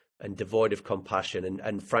outrageous and devoid of compassion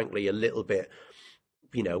and frankly a little bit,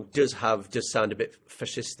 does sound a bit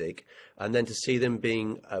fascistic, and then to see them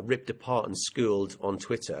being ripped apart and schooled on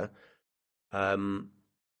Twitter,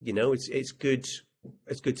 it's good.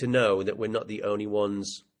 It's good to know that we're not the only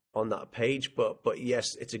ones on that page. But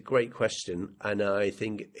yes, it's a great question, and I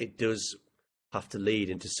think it does have to lead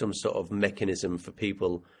into some sort of mechanism for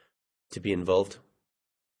people to be involved.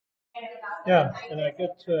 Yeah, and I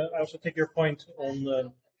also take your point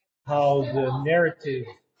on how the narrative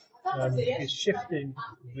is shifting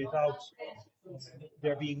without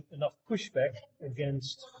there being enough pushback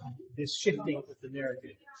against this shifting of the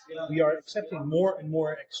narrative. We are accepting more and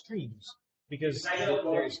more extremes because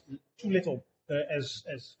there is too little as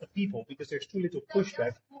a people, because there's too little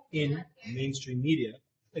pushback in mainstream media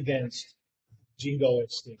against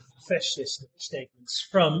jingoistic, fascist statements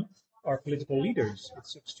from our political leaders.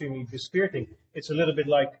 It's extremely dispiriting. It's a little bit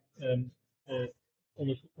like on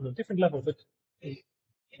a different level, but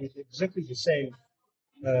with exactly the same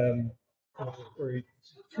or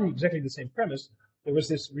through exactly the same premise. There was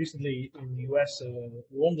this recently in the U.S.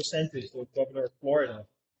 Ron DeSantis, the governor of Florida.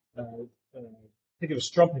 I think it was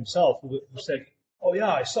Trump himself who said, "Oh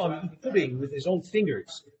yeah, I saw him eat pudding with his own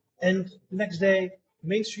fingers." And the next day,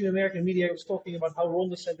 mainstream American media was talking about how Ron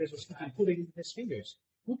DeSantis was eating pudding with his fingers.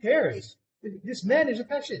 Who cares? This man is a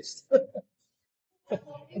fascist.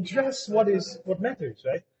 Address what matters,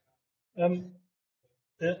 right?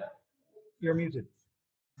 You're muted.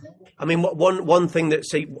 I mean, one thing that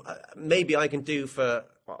maybe I can do for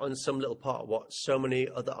on some little part what so many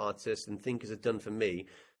other artists and thinkers have done for me,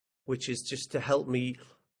 which is just to help me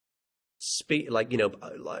speak.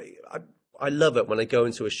 I love it when I go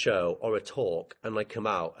into a show or a talk and I come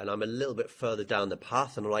out and I'm a little bit further down the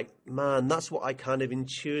path and I'm like, man, that's what I kind of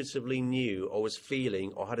intuitively knew or was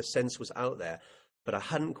feeling or had a sense was out there, but I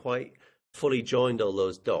hadn't quite fully joined all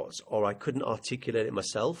those dots or I couldn't articulate it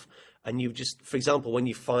myself. And you just, for example, when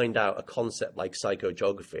you find out a concept like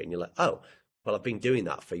psychogeography and you're like, oh, well, I've been doing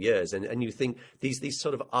that for years. And you think these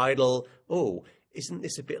sort of idle, oh, isn't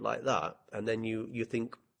this a bit like that? And then you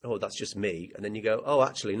think, oh, that's just me. And then you go, oh,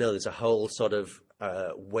 actually, no, there's a whole sort of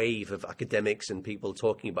wave of academics and people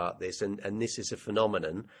talking about this. And this is a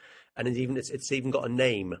phenomenon. And it's even got a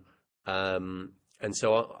name. And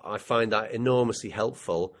so I find that enormously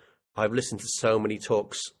helpful. I've listened to so many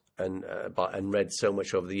talks and read so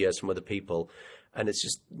much over the years from other people. And it's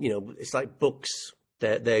just, it's like books.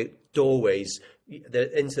 They're doorways. They're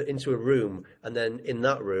into a room. And then in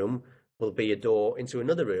that room will be a door into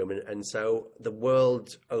another room. And so the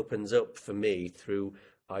world opens up for me through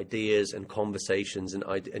ideas and conversations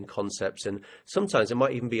and concepts. And sometimes it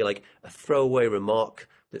might even be like a throwaway remark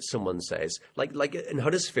that someone says. Like in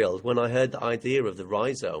Huddersfield, when I heard the idea of the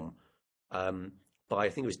rhizome, by I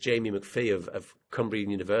think it was Jamie McPhee of Cumbrian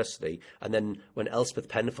University, and then when Elspeth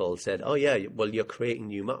Penfold said, "Oh yeah, well you're creating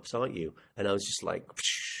new maps, aren't you?" And I was just like,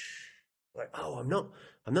 "Oh, I'm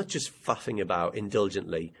not just faffing about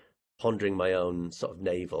indulgently, pondering my own sort of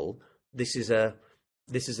navel. This is a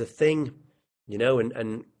thing,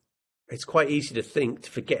 and it's quite easy to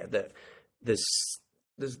forget that there's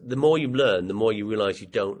the more you learn, the more you realize you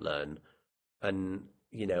don't learn, and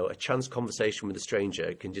a chance conversation with a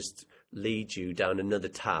stranger can just lead you down another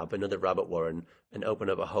tab, another rabbit warren, and open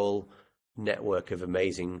up a whole network of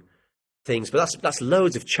amazing things. But that's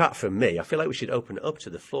loads of chat from me. I feel like we should open it up to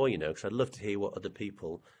the floor, because I'd love to hear what other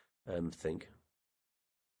people think.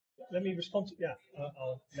 Let me respond to,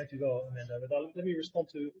 I'll let you go, Amanda, but let me respond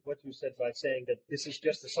to what you said by saying that this is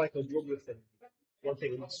just a psychogeography. One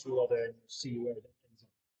thing leads to other, and you see where that ends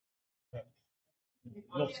up.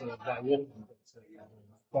 Not by walking, but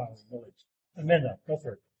by knowledge. Amanda, go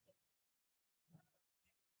for it.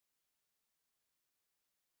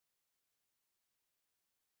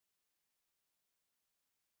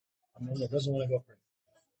 Amanda doesn't want to go first.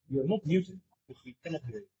 You're not muted, but we cannot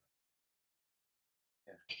hear you.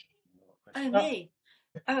 Oh, me.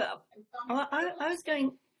 Oh, I was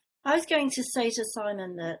going. I was going to say to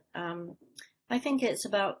Simon that I think it's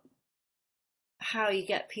about how you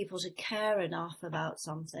get people to care enough about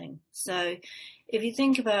something. So, if you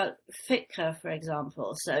think about Fitka, for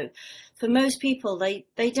example, so for most people,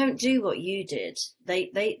 they don't do what you did.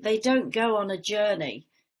 They don't go on a journey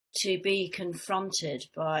to be confronted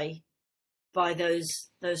by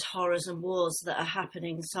those horrors and wars that are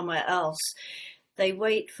happening somewhere else. They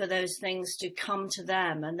wait for those things to come to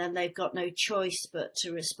them, and then they've got no choice but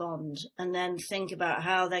to respond, and then think about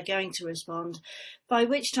how they're going to respond, by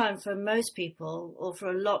which time for most people, or for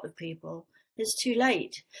a lot of people, it's too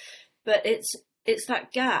late. But it's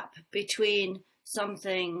that gap between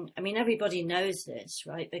something, I mean, everybody knows this,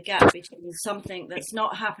 right? The gap between something that's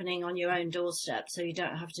not happening on your own doorstep, so you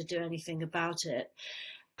don't have to do anything about it,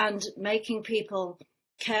 and making people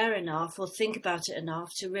care enough or think about it enough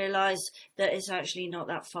to realize that it's actually not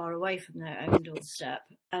that far away from their own doorstep,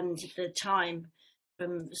 and the time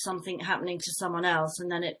from something happening to someone else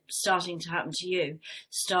and then it starting to happen to you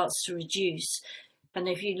starts to reduce. And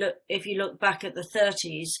if you look back at the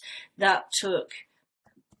 30s, that took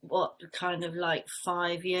what, kind of like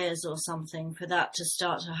 5 years or something for that to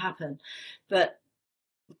start to happen. But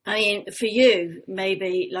I mean, for you,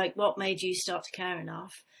 maybe, like, what made you start to care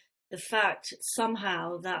enough? The fact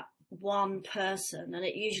somehow that one person, and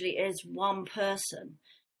it usually is one person,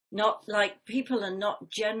 not like, people are not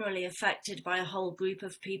generally affected by a whole group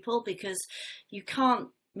of people, because you can't,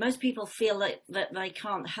 most people feel that they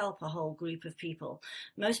can't help a whole group of people.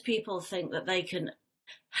 Most people think that they can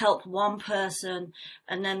help one person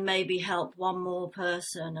and then maybe help one more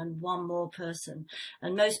person and one more person.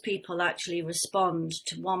 And most people actually respond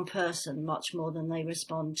to one person much more than they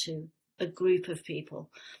respond to a group of people.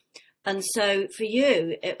 And so for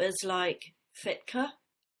you, it was like Fitka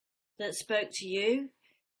that spoke to you.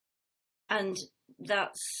 And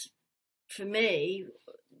that's, for me,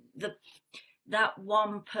 that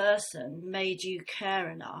one person made you care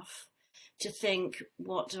enough to think,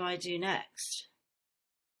 what do I do next?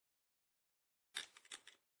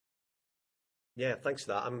 Yeah, thanks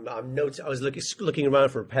for that. I was looking around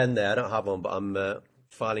for a pen there. I don't have one, but I'm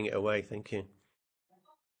filing it away. Thank you.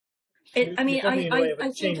 I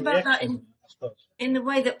think about that in the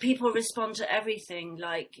way that people respond to everything.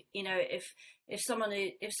 Like, you know, if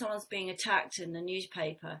someone's being attacked in the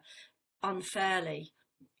newspaper unfairly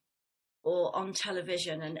or on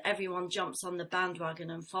television, and everyone jumps on the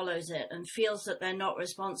bandwagon and follows it and feels that they're not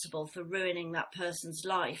responsible for ruining that person's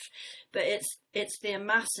life, but it's the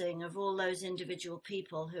amassing of all those individual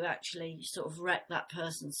people who actually sort of wreck that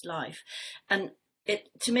person's life. And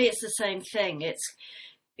to me, it's the same thing.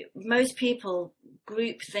 Most people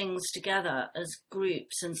group things together as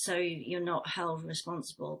groups, and so you're not held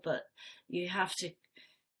responsible, but you have to,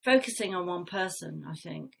 focusing on one person, I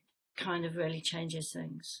think, kind of really changes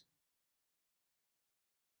things.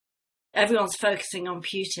 Everyone's focusing on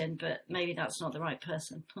Putin, but maybe that's not the right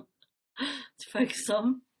person to focus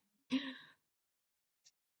on.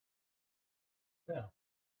 Yeah.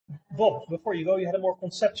 Bob, before you go, you had a more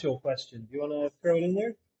conceptual question. Do you want to throw it in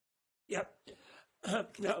there? Yep.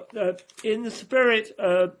 In the spirit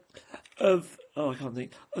of I can't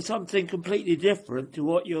think of something completely different to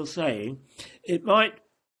what you're saying, it might,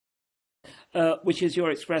 which is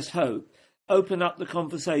your expressed hope, open up the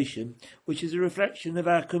conversation, which is a reflection of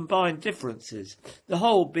our combined differences, the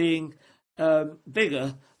whole being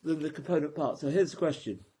bigger than the component parts. So here's the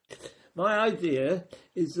question. My idea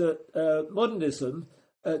is that modernism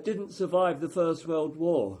didn't survive the First World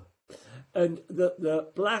War, and that the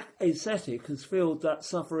black ascetic has filled that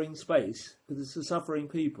suffering space, because it's the suffering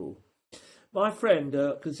people. My friend,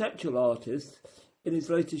 a conceptual artist, in his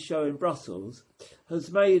latest show in Brussels,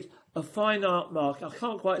 has made a fine art mark. I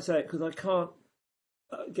can't quite say it because I can't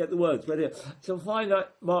get the words, but it's a fine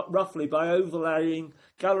art mark roughly by overlaying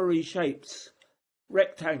gallery shapes,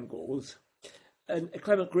 rectangles. And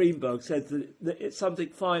Clement Greenberg said that it's something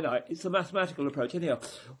finite. It's a mathematical approach. Anyhow,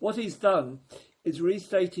 what he's done is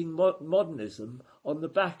restating modernism on the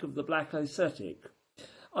back of the black ascetic.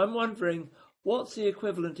 I'm wondering, what's the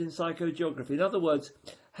equivalent in psychogeography? In other words,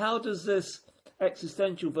 how does this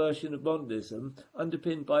existential version of modernism,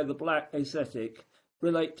 underpinned by the black ascetic,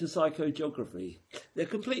 relate to psychogeography? They're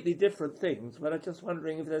completely different things, but I'm just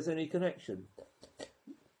wondering if there's any connection.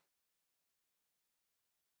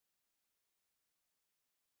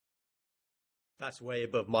 That's way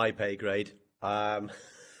above my pay grade.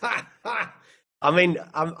 I mean,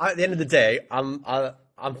 at the end of the day, I'm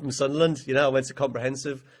from Sunderland. You know, I went to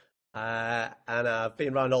comprehensive. and I've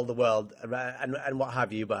been around all the world and what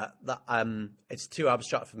have you, but that, it's too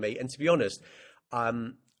abstract for me. And to be honest,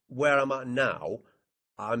 where I'm at now,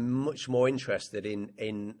 I'm much more interested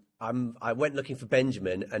in I went looking for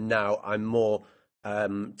Benjamin, and now I'm more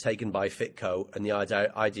taken by Fitco and the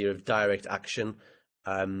idea of direct action.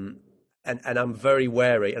 And I'm very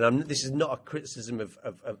wary, and this is not a criticism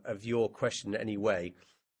of your question in any way.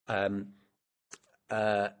 I'm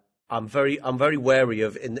very wary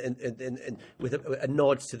of, with a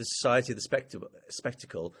nod to the society of the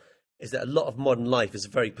spectacle, is that a lot of modern life is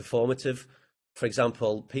very performative. For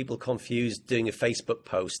example, people confuse doing a Facebook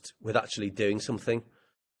post with actually doing something,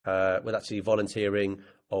 with actually volunteering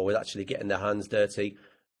or with actually getting their hands dirty.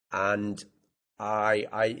 And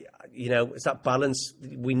it's that balance.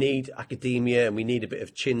 We need academia and we need a bit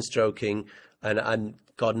of chin stroking, and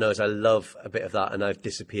God knows I love a bit of that, and I've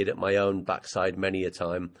disappeared at my own backside many a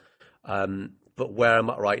time. But where I'm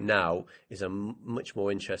at right now is I'm much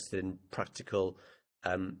more interested in practical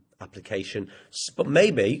application. But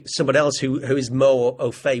maybe someone else who is more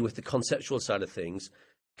au fait with the conceptual side of things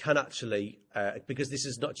can actually, because this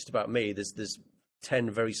is not just about me. There's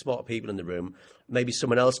 10 very smart people in the room. Maybe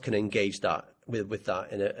someone else can engage that with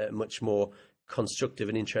that in a much more constructive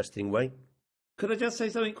and interesting way. Could I just say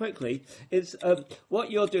something quickly? It's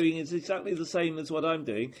what you're doing is exactly the same as what I'm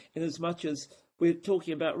doing, in as much as we're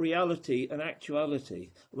talking about reality and actuality.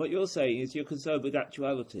 What you're saying is you're concerned with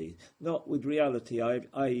actuality, not with reality,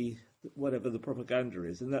 i.e. whatever the propaganda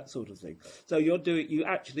is and that sort of thing. So you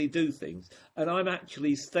actually do things, and I'm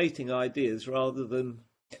actually stating ideas rather than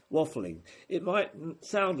waffling. It might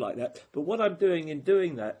sound like that, but what I'm doing in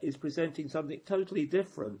doing that is presenting something totally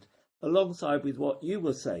different alongside with what you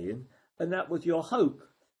were saying, and that was your hope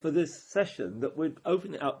for this session, that would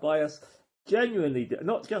open it up by us genuinely,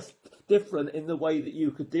 not just different in the way that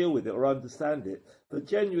you could deal with it or understand it, but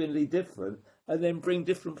genuinely different, and then bring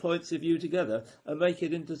different points of view together and make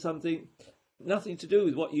it into something nothing to do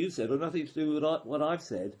with what you said or nothing to do with what I've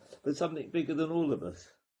said, but something bigger than all of us.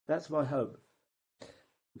 That's my hope.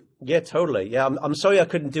 Yeah, totally. Yeah, I'm sorry I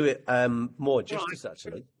couldn't do it more justice,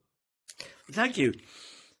 actually. Thank you.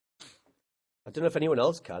 I don't know if anyone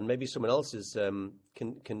else can. Maybe someone else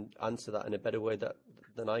can answer that in a better way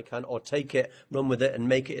than I can, or take it, run with it, and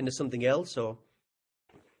make it into something else. Or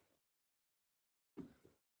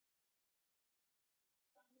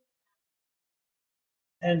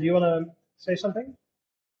And do you want to say something?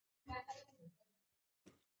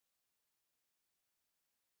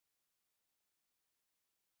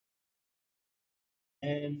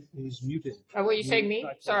 And he's muted. Oh, were you saying me?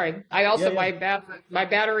 Sorry. I also, Yeah. my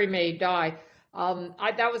battery may die.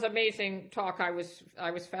 That was amazing talk. I was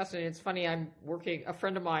fascinated. It's funny. I'm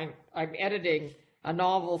editing a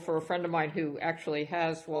novel for a friend of mine who actually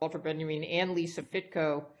has Walter Benjamin and Lisa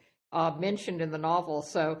Fitco mentioned in the novel.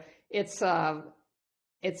 So it sort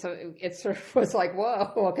of was like,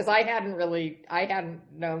 whoa, because I hadn't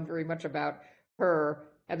known very much about her,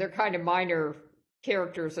 and they're kind of minor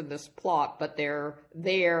characters in this plot, but they're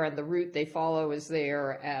there, and the route they follow is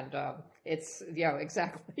there, and it's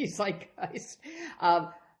exactly zeitgeist.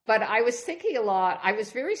 But I was thinking a lot. I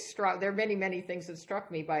was very struck. There are many things that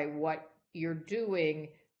struck me by what you're doing,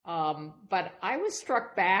 but I was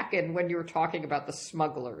struck back, and when you were talking about the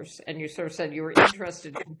smugglers, and you sort of said you were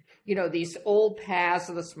interested in these old paths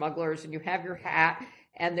of the smugglers, and you have your hat,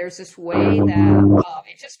 and there's this way that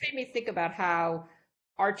it just made me think about how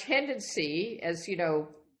our tendency as,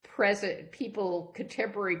 present people,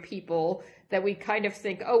 contemporary people, that we kind of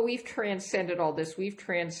think, oh, we've transcended all this. We've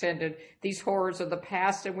transcended these horrors of the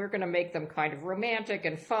past, and we're going to make them kind of romantic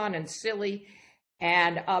and fun and silly.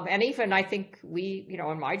 And even I think we,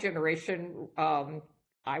 in my generation,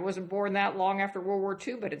 I wasn't born that long after World War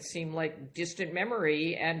II, but it seemed like distant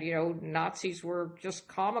memory. And, Nazis were just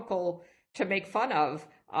comical to make fun of.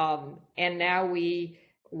 And now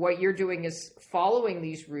what you're doing is following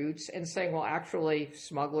these routes and saying, well, actually,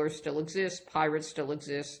 smugglers still exist, pirates still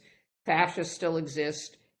exist, fascists still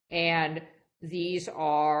exist, and these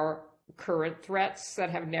are current threats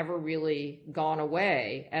that have never really gone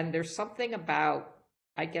away. And there's something about,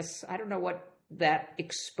 I guess, I don't know what, that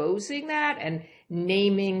exposing that and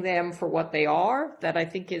naming them for what they are, that I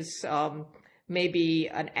think is maybe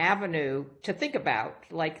an avenue to think about,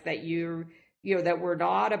 like that that we're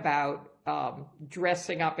not about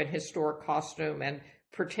dressing up in historic costume and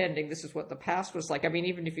pretending this is what the past was like. I mean,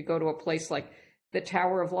 even if you go to a place like the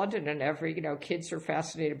Tower of London, and kids are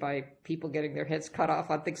fascinated by people getting their heads cut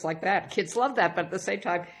off on things like that. Kids love that, but at the same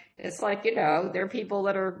time, it's like, there are people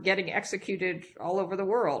that are getting executed all over the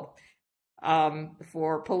world.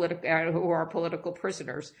 for who are political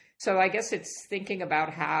prisoners. So I guess it's thinking about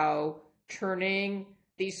how turning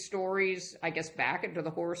these stories, I guess, back into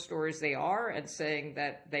the horror stories they are, and saying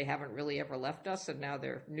that they haven't really ever left us, and now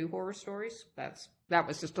they're new horror stories. That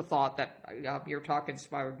was just a thought that your talk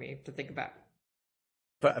inspired me to think about.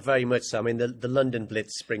 But very much so. I mean, the London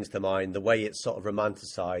Blitz springs to mind, the way it's sort of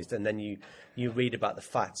romanticised, and then you read about the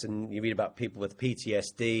facts, and you read about people with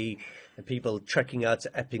PTSD and people trekking out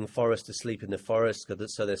to Epping Forest to sleep in the forest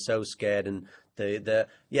so they're so scared, and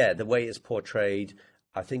the way it's portrayed.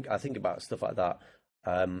 I think about stuff like that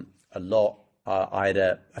a lot. I had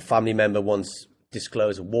a family member once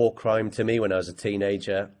disclose a war crime to me when I was a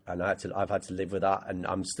teenager, and I've had to live with that, and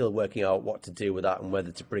I'm still working out what to do with that and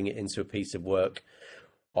whether to bring it into a piece of work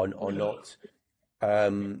or not.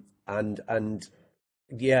 And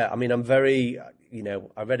yeah, I mean, I'm very,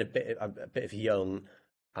 I read a bit of Jung,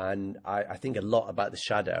 and I think a lot about the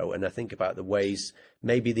shadow, and I think about the ways,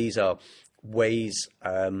 maybe these are ways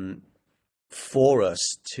for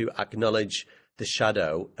us to acknowledge the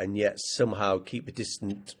shadow and yet somehow keep a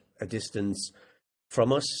distance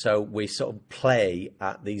from us. So we sort of play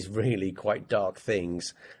at these really quite dark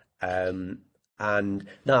things. And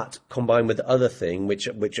that combined with the other thing, which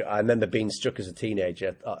I remember being struck as a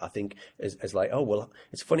teenager, I think is like, oh, well,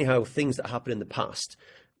 it's funny how things that happen in the past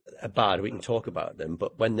are bad. We can talk about them,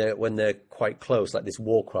 but when they're quite close, like this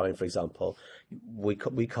war crime, for example, we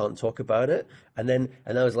can't talk about it. And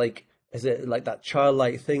I was like, is it like that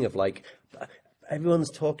childlike thing of like,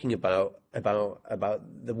 everyone's talking about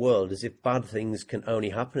the world as if bad things can only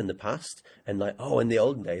happen in the past, and like, oh, in the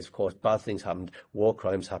olden days, of course, bad things happened, war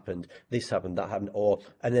crimes happened, this happened, that happened,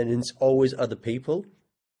 and then it's always other people,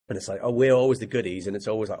 and it's like, oh, we're always the goodies, and it's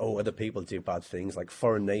always like, oh, other people do bad things, like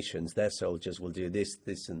foreign nations, their soldiers will do this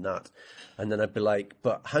and that, and then I'd be like,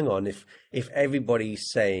 but hang on, if everybody's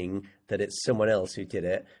saying that it's someone else who did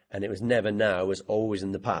it, and it was never now, it was always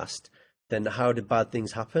in the past, then how did bad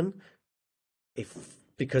things happen?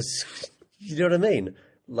 Because you know what I mean?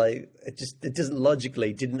 Like, it doesn't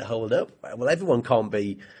logically didn't hold up. Well, everyone can't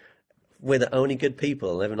be. We're the only good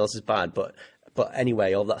people, and everyone else is bad. But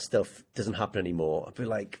anyway, all that stuff doesn't happen anymore. I'd be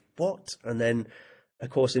like, what? And then, of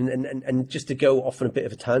course, and just to go off on a bit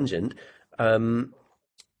of a tangent, I'm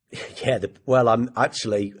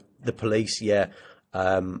actually the police. Yeah,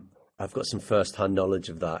 I've got some first-hand knowledge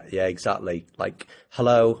of that. Yeah, exactly. Like,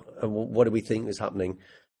 hello, what do we think is happening?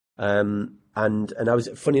 And I was,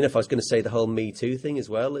 funny enough, I was going to say the whole Me Too thing as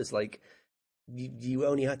well. It's like you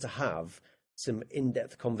only had to have some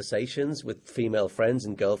in-depth conversations with female friends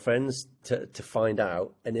and girlfriends to find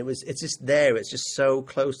out, and it's just there. It's just so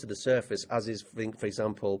close to the surface, as is, for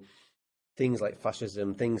example, things like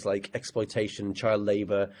fascism, things like exploitation, child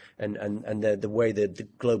labour, and the way the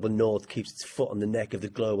global north keeps its foot on the neck of the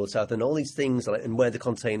global south, and all these things, like, and where the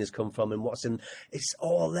containers come from and what's in, it's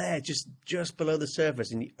all there, just below the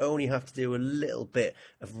surface, and you only have to do a little bit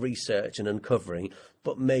of research and uncovering,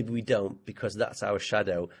 but maybe we don't, because that's our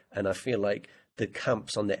shadow. And I feel like the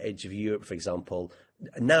camps on the edge of Europe, for example,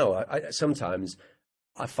 now I sometimes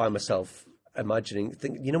I find myself imagining,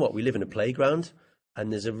 you know what, we live in a playground, and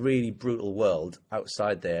there's a really brutal world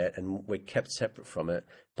outside there, and we're kept separate from it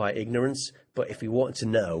by ignorance. But if we wanted to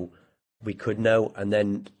know, we could know. And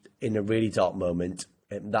then in a really dark moment,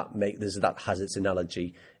 that has its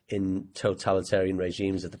analogy in totalitarian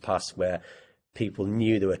regimes of the past, where people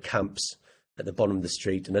knew there were camps at the bottom of the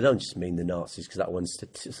street. And I don't just mean the Nazis, because that one's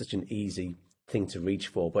such an easy thing to reach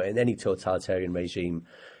for. But in any totalitarian regime,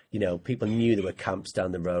 people knew there were camps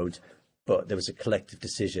down the road, but there was a collective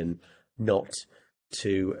decision not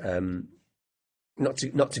to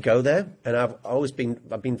go there. And I've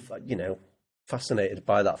been fascinated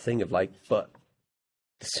by that thing of like, but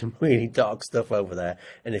there's some really dark stuff over there,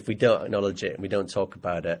 and if we don't acknowledge it and we don't talk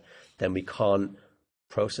about it, then we can't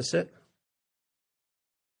process it.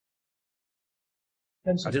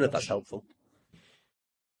 I don't know if that's helpful.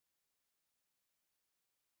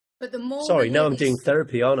 But the more Sorry, now I'm doing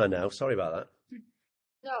therapy, aren't I now? Sorry about that.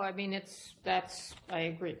 No, I mean, I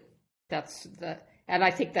agree. And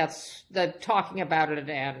I think that's the talking about it.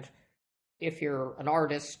 And if you're an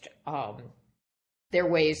artist, there are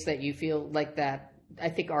ways that you feel like that. I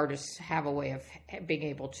think artists have a way of being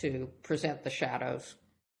able to present the shadows.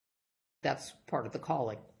 That's part of the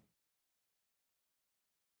calling.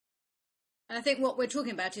 And I think what we're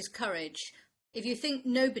talking about is courage. If you think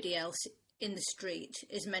nobody else in the street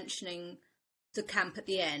is mentioning the camp at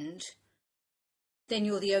the end, then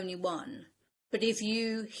you're the only one. But if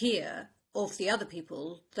you hear of the other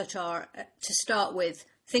people that are, to start with,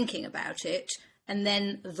 thinking about it and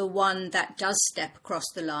then the one that does step across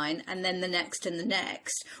the line, and then the next and the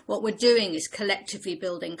next. What we're doing is collectively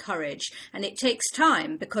building courage, and it takes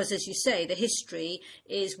time because, as you say, the history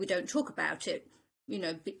is we don't talk about it, you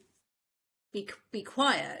know, be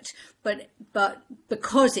quiet, but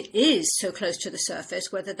because it is so close to the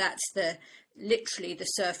surface, whether that's literally the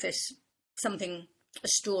surface, something, a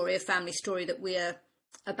story, a family story that we are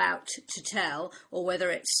about to tell, or whether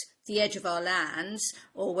it's the edge of our lands,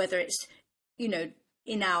 or whether it's, you know,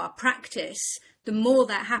 in our practice, the more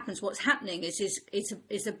that happens, what's happening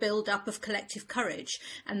is a build up of collective courage.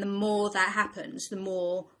 And the more that happens, the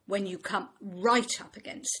more, when you come right up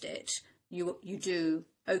against it, you do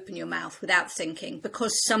open your mouth without thinking,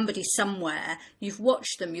 because somebody somewhere, you've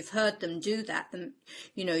watched them, you've heard them do that, and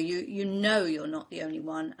you know you're not the only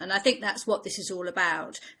one. And I think that's what this is all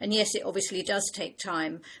about. And yes, it obviously does take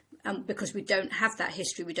time, because we don't have that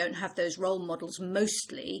history, we don't have those role models,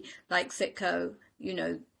 mostly like Fitco. You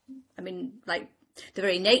know, I mean, like, the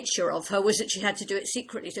very nature of her was that she had to do it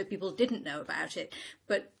secretly, so people didn't know about it.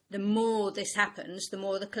 But the more this happens, the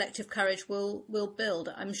more the collective courage will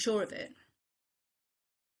build. I'm sure of it.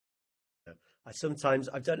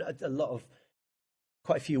 I've done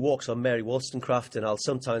quite a few walks on Mary Wollstonecraft, and I'll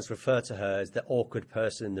sometimes refer to her as the awkward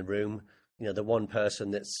person in the room. You know, the one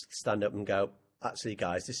person that's stand up and go, actually,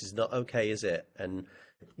 guys, this is not okay, is it? And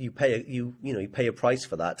you pay a price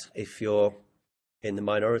for that if you're in the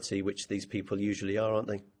minority, which these people usually are, aren't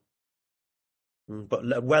they?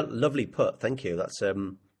 But well, lovely put. Thank you. That's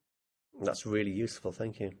really useful.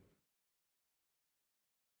 Thank you.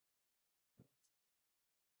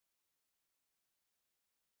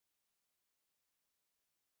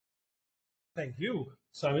 Thank you,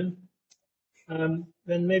 Simon.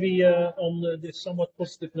 Then maybe on this somewhat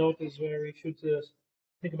positive note is where we should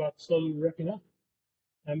think about slowly wrapping up.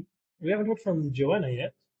 We haven't heard from Joanna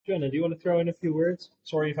yet. Joanna, do you want to throw in a few words?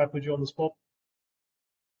 Sorry if I put you on the spot.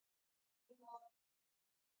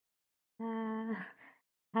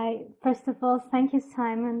 Hi. First of all, thank you,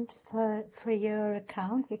 Simon, for your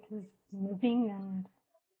account. It was moving, and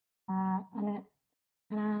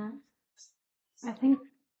I think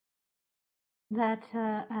that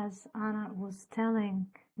as Anna was saying,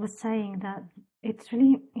 that it's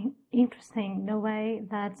really interesting the way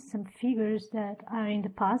that some figures that are in the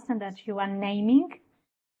past and that you are naming,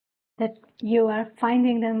 that you are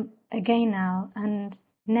finding them again now and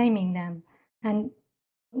naming them. And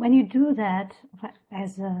when you do that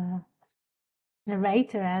as a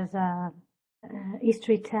narrator, as a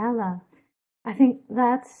history teller, I think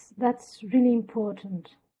that's really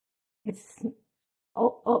important. It's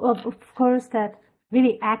of course that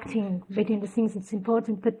really acting between the things is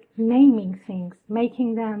important, but naming things,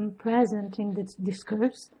 making them present in the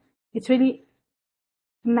discourse, it's really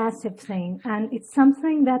a massive thing. And it's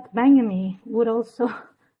something that Benjamin would also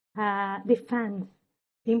defend,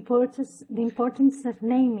 the importance of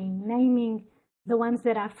naming the ones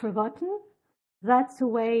that are forgotten. That's a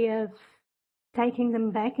way of taking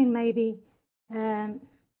them back and maybe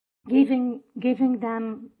giving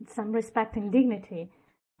them some respect and dignity.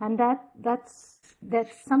 And that's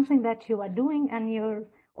something that you are doing, and you're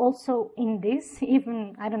also in this.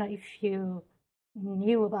 Even, I don't know if you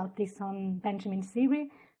knew about this on Benjamin's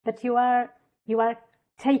theory, but you are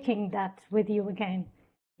taking that with you again.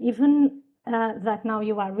 Even that now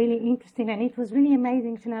you are really interested, and it was really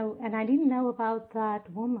amazing to know. And I didn't know about that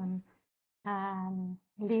woman,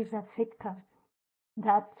 Lisa Fitka,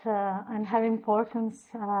 that and her importance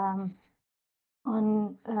on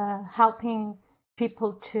helping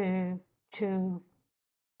people to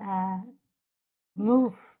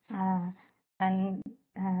move and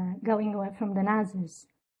going away from the Nazis.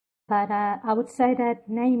 But I would say that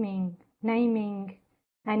naming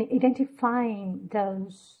and identifying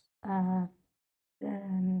those, the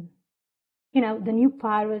new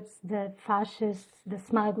pirates, the fascists, the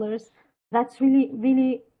smugglers, that's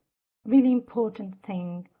really important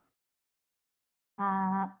thing.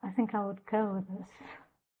 I think I would go with this.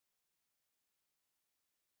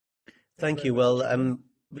 Thank you. Well,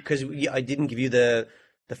 because I didn't give you the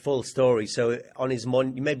full story, so on his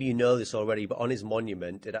maybe you know this already, but on his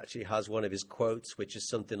monument, it actually has one of his quotes, which is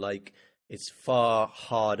something like, "It's far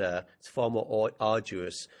harder, it's far more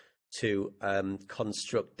arduous to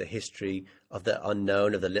construct the history of the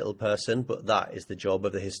unknown, of the little person, but that is the job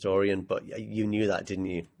of the historian." But you knew that, didn't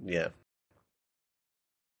you? Yeah.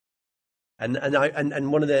 And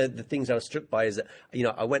one of the things I was struck by is that,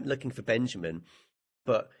 I went looking for Benjamin,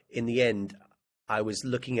 but in the end, I was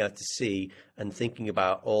looking out to sea and thinking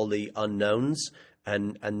about all the unknowns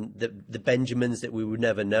and the Benjamins that we would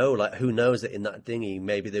never know. Like, who knows that in that dinghy,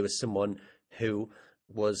 maybe there was someone who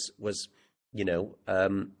was you know,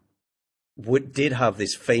 did have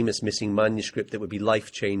this famous missing manuscript that would be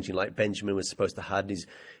life changing, like Benjamin was supposed to have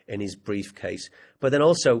in his briefcase. But then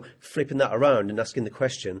also flipping that around and asking the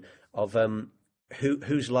question of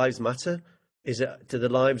whose lives matter? Do the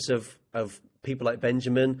lives of people like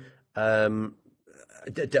Benjamin? Do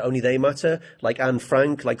only they matter? Like Anne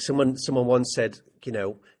Frank, like someone once said, you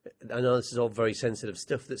know, I know this is all very sensitive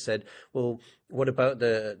stuff, that said, well, what about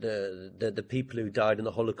the people who died in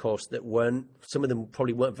the Holocaust that weren't, some of them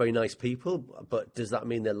probably weren't very nice people, but does that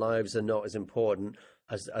mean their lives are not as important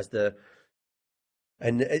as the,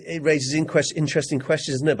 and it raises interesting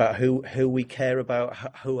questions, isn't it, about who we care about,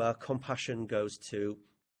 who our compassion goes to,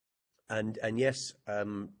 and yes,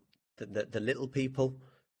 the little people,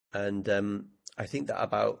 and I think that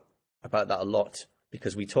about that a lot,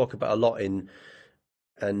 because we talk about a lot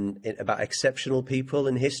about exceptional people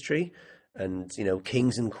in history, and, you know,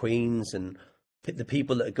 kings and queens and the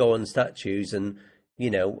people that go on statues, and, you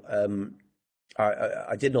know,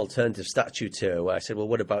 I did an alternative statue tour where I said, well,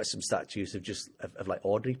 what about some statues of like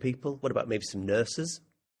ordinary people? What about maybe some nurses?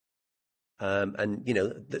 And, you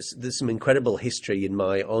know, there's some incredible history in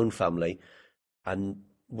my own family, and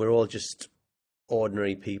we're all just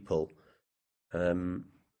ordinary people.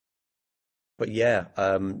 But yeah,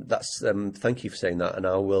 that's thank you for saying that, and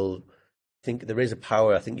I will think there is a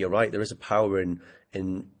power. I think you're right. There is a power in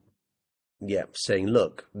saying,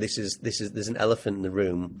 look, there's an elephant in the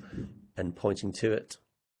room, and pointing to it.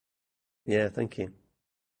 Yeah, thank you.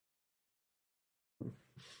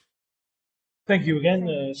 Thank you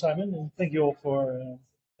again, Simon, and thank you all for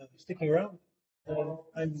sticking around. I'm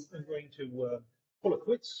going to call it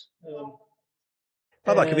quits.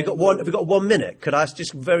 Babak, have we got 1 minute? Could I ask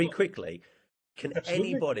just very quickly? Can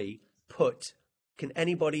Absolutely.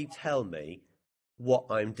 anybody tell me what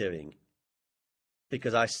I'm doing?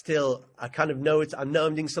 Because I kind of know I know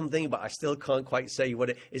I'm doing something, but I still can't quite say what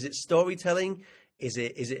it is. It storytelling? Is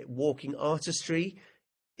it walking artistry?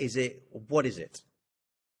 What is it?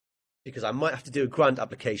 Because I might have to do a grant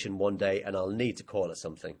application one day, and I'll need to call it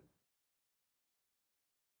something.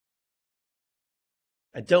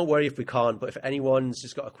 And don't worry if we can't, but if anyone's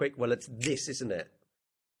just got a quick, well, it's this, isn't it?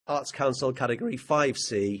 Arts Council category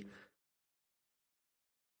 5C.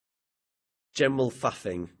 General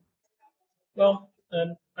faffing. Well,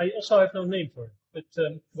 I also have no name for it, but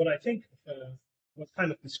what I think, what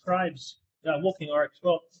kind of describes walking art,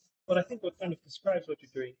 well, what I think what kind of describes what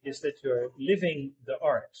you're doing is that you're living the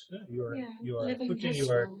art. You're putting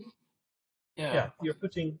you're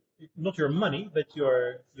putting not your money, but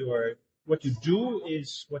your what you do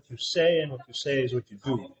is what you say, and what you say is what you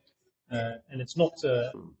do. And it's not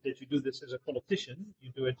that you do this as a politician.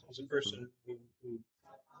 You do it as a person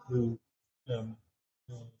who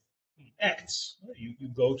acts. You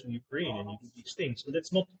go to Ukraine and you do these things. So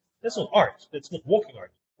that's not art. That's not walking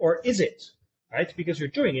art. Or is it? Right? Because you're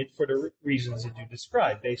doing it for the reasons that you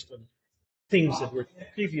described, based on things that were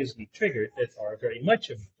previously triggered that are very much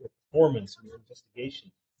of your performance and your investigation,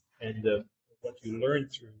 and what you learned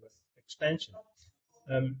through expansion.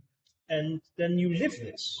 And then you live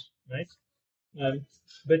this, right?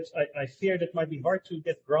 But I fear that might be hard to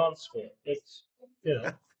get grants for. It's, you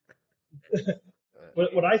know,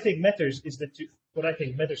 what I think matters is that what I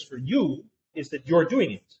think matters for you is that you're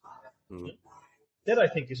doing it. That I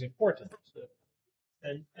think is important.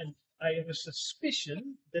 And I have a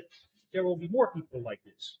suspicion that there will be more people like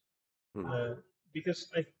this, because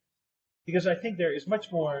I think there is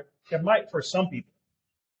much more. There might, for some people,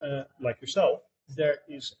 like yourself, there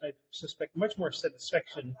is, I suspect, much more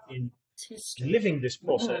satisfaction in living this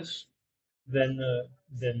process than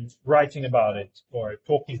writing about it or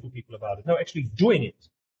talking to people about it. No, actually doing it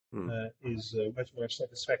is much more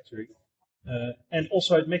satisfactory. And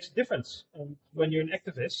also it makes a difference. When you're an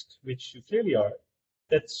activist, which you clearly are,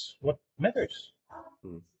 that's what matters.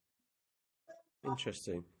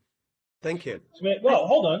 Interesting. Thank you. So, well,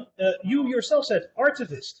 hold on. You yourself said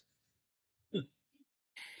artivist.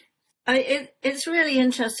 It's really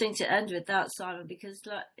interesting to end with that, Simon, because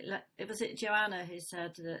like was it Joanna who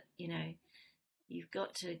said that, you know, you've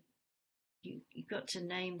got to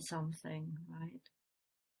name something, right?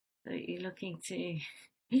 So you're looking to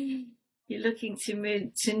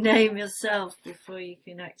name yourself before you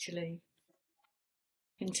can actually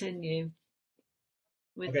continue.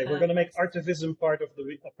 Okay, we're going to make artivism part of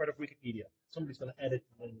Wikipedia. Somebody's going to edit,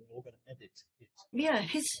 and then we're all going to edit it. Yeah,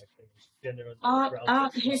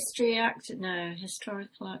 art history act. No,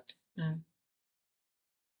 historical act. No.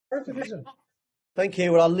 Artivism. Thank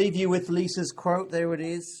you. Well, I'll leave you with Lisa's quote. There it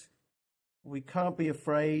is. We can't be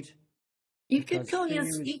afraid. You could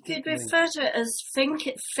refer to it as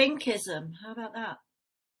Finkism. How about that?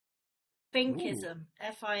 Finkism,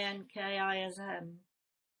 Finkism.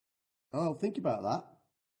 Oh, think about that.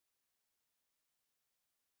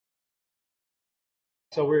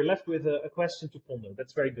 So we're left with a question to ponder.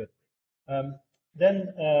 That's very good.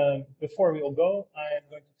 Then, before we all go, I am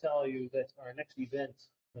going to tell you that our next event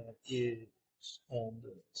is on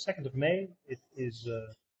the 2nd of May. It is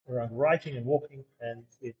around writing and walking, and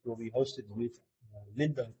it will be hosted with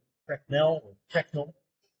Linda Cracknell, or Cracknell.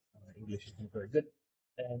 English is not very good.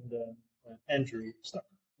 And Andrew Stuck,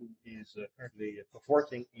 who is currently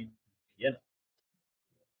cavorting in Vienna.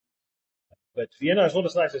 But Vienna is not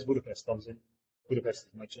as nice as Budapest comes in. Budapest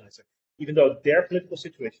is much nicer, even though their political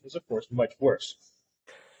situation is, of course, much worse.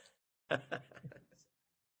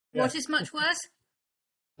 What is much worse?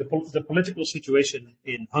 The political situation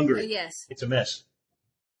in Hungary. Yes. It's a mess.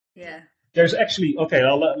 Yeah. There's actually, okay,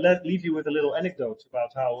 I'll leave you with a little anecdote about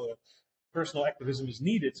how personal activism is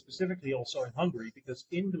needed, specifically also in Hungary, because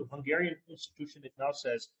in the Hungarian constitution it now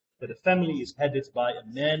says that a family is headed by a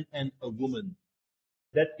man and a woman.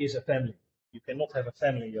 That is a family. You cannot have a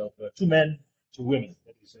family of 2 men, 2 women.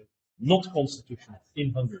 That is not constitutional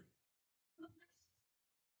in Hungary.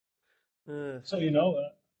 So,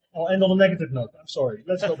 I'll end on a negative note. I'm sorry.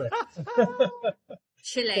 Let's go back.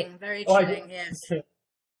 Chilling, very All chilling, right. yes.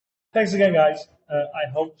 Thanks again, guys. I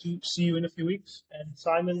hope to see you in a few weeks. And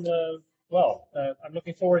Simon, I'm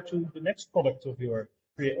looking forward to the next product of your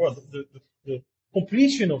the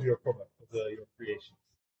completion of your product, of your creation.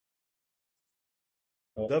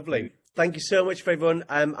 Lovely. Thank you so much for everyone.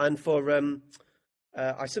 And for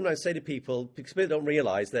I sometimes say to people, because people don't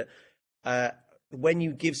realise that when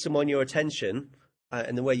you give someone your attention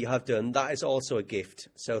in the way you have done, that is also a gift.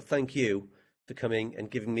 So thank you for coming and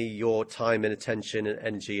giving me your time and attention and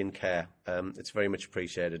energy and care. It's very much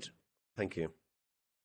appreciated. Thank you.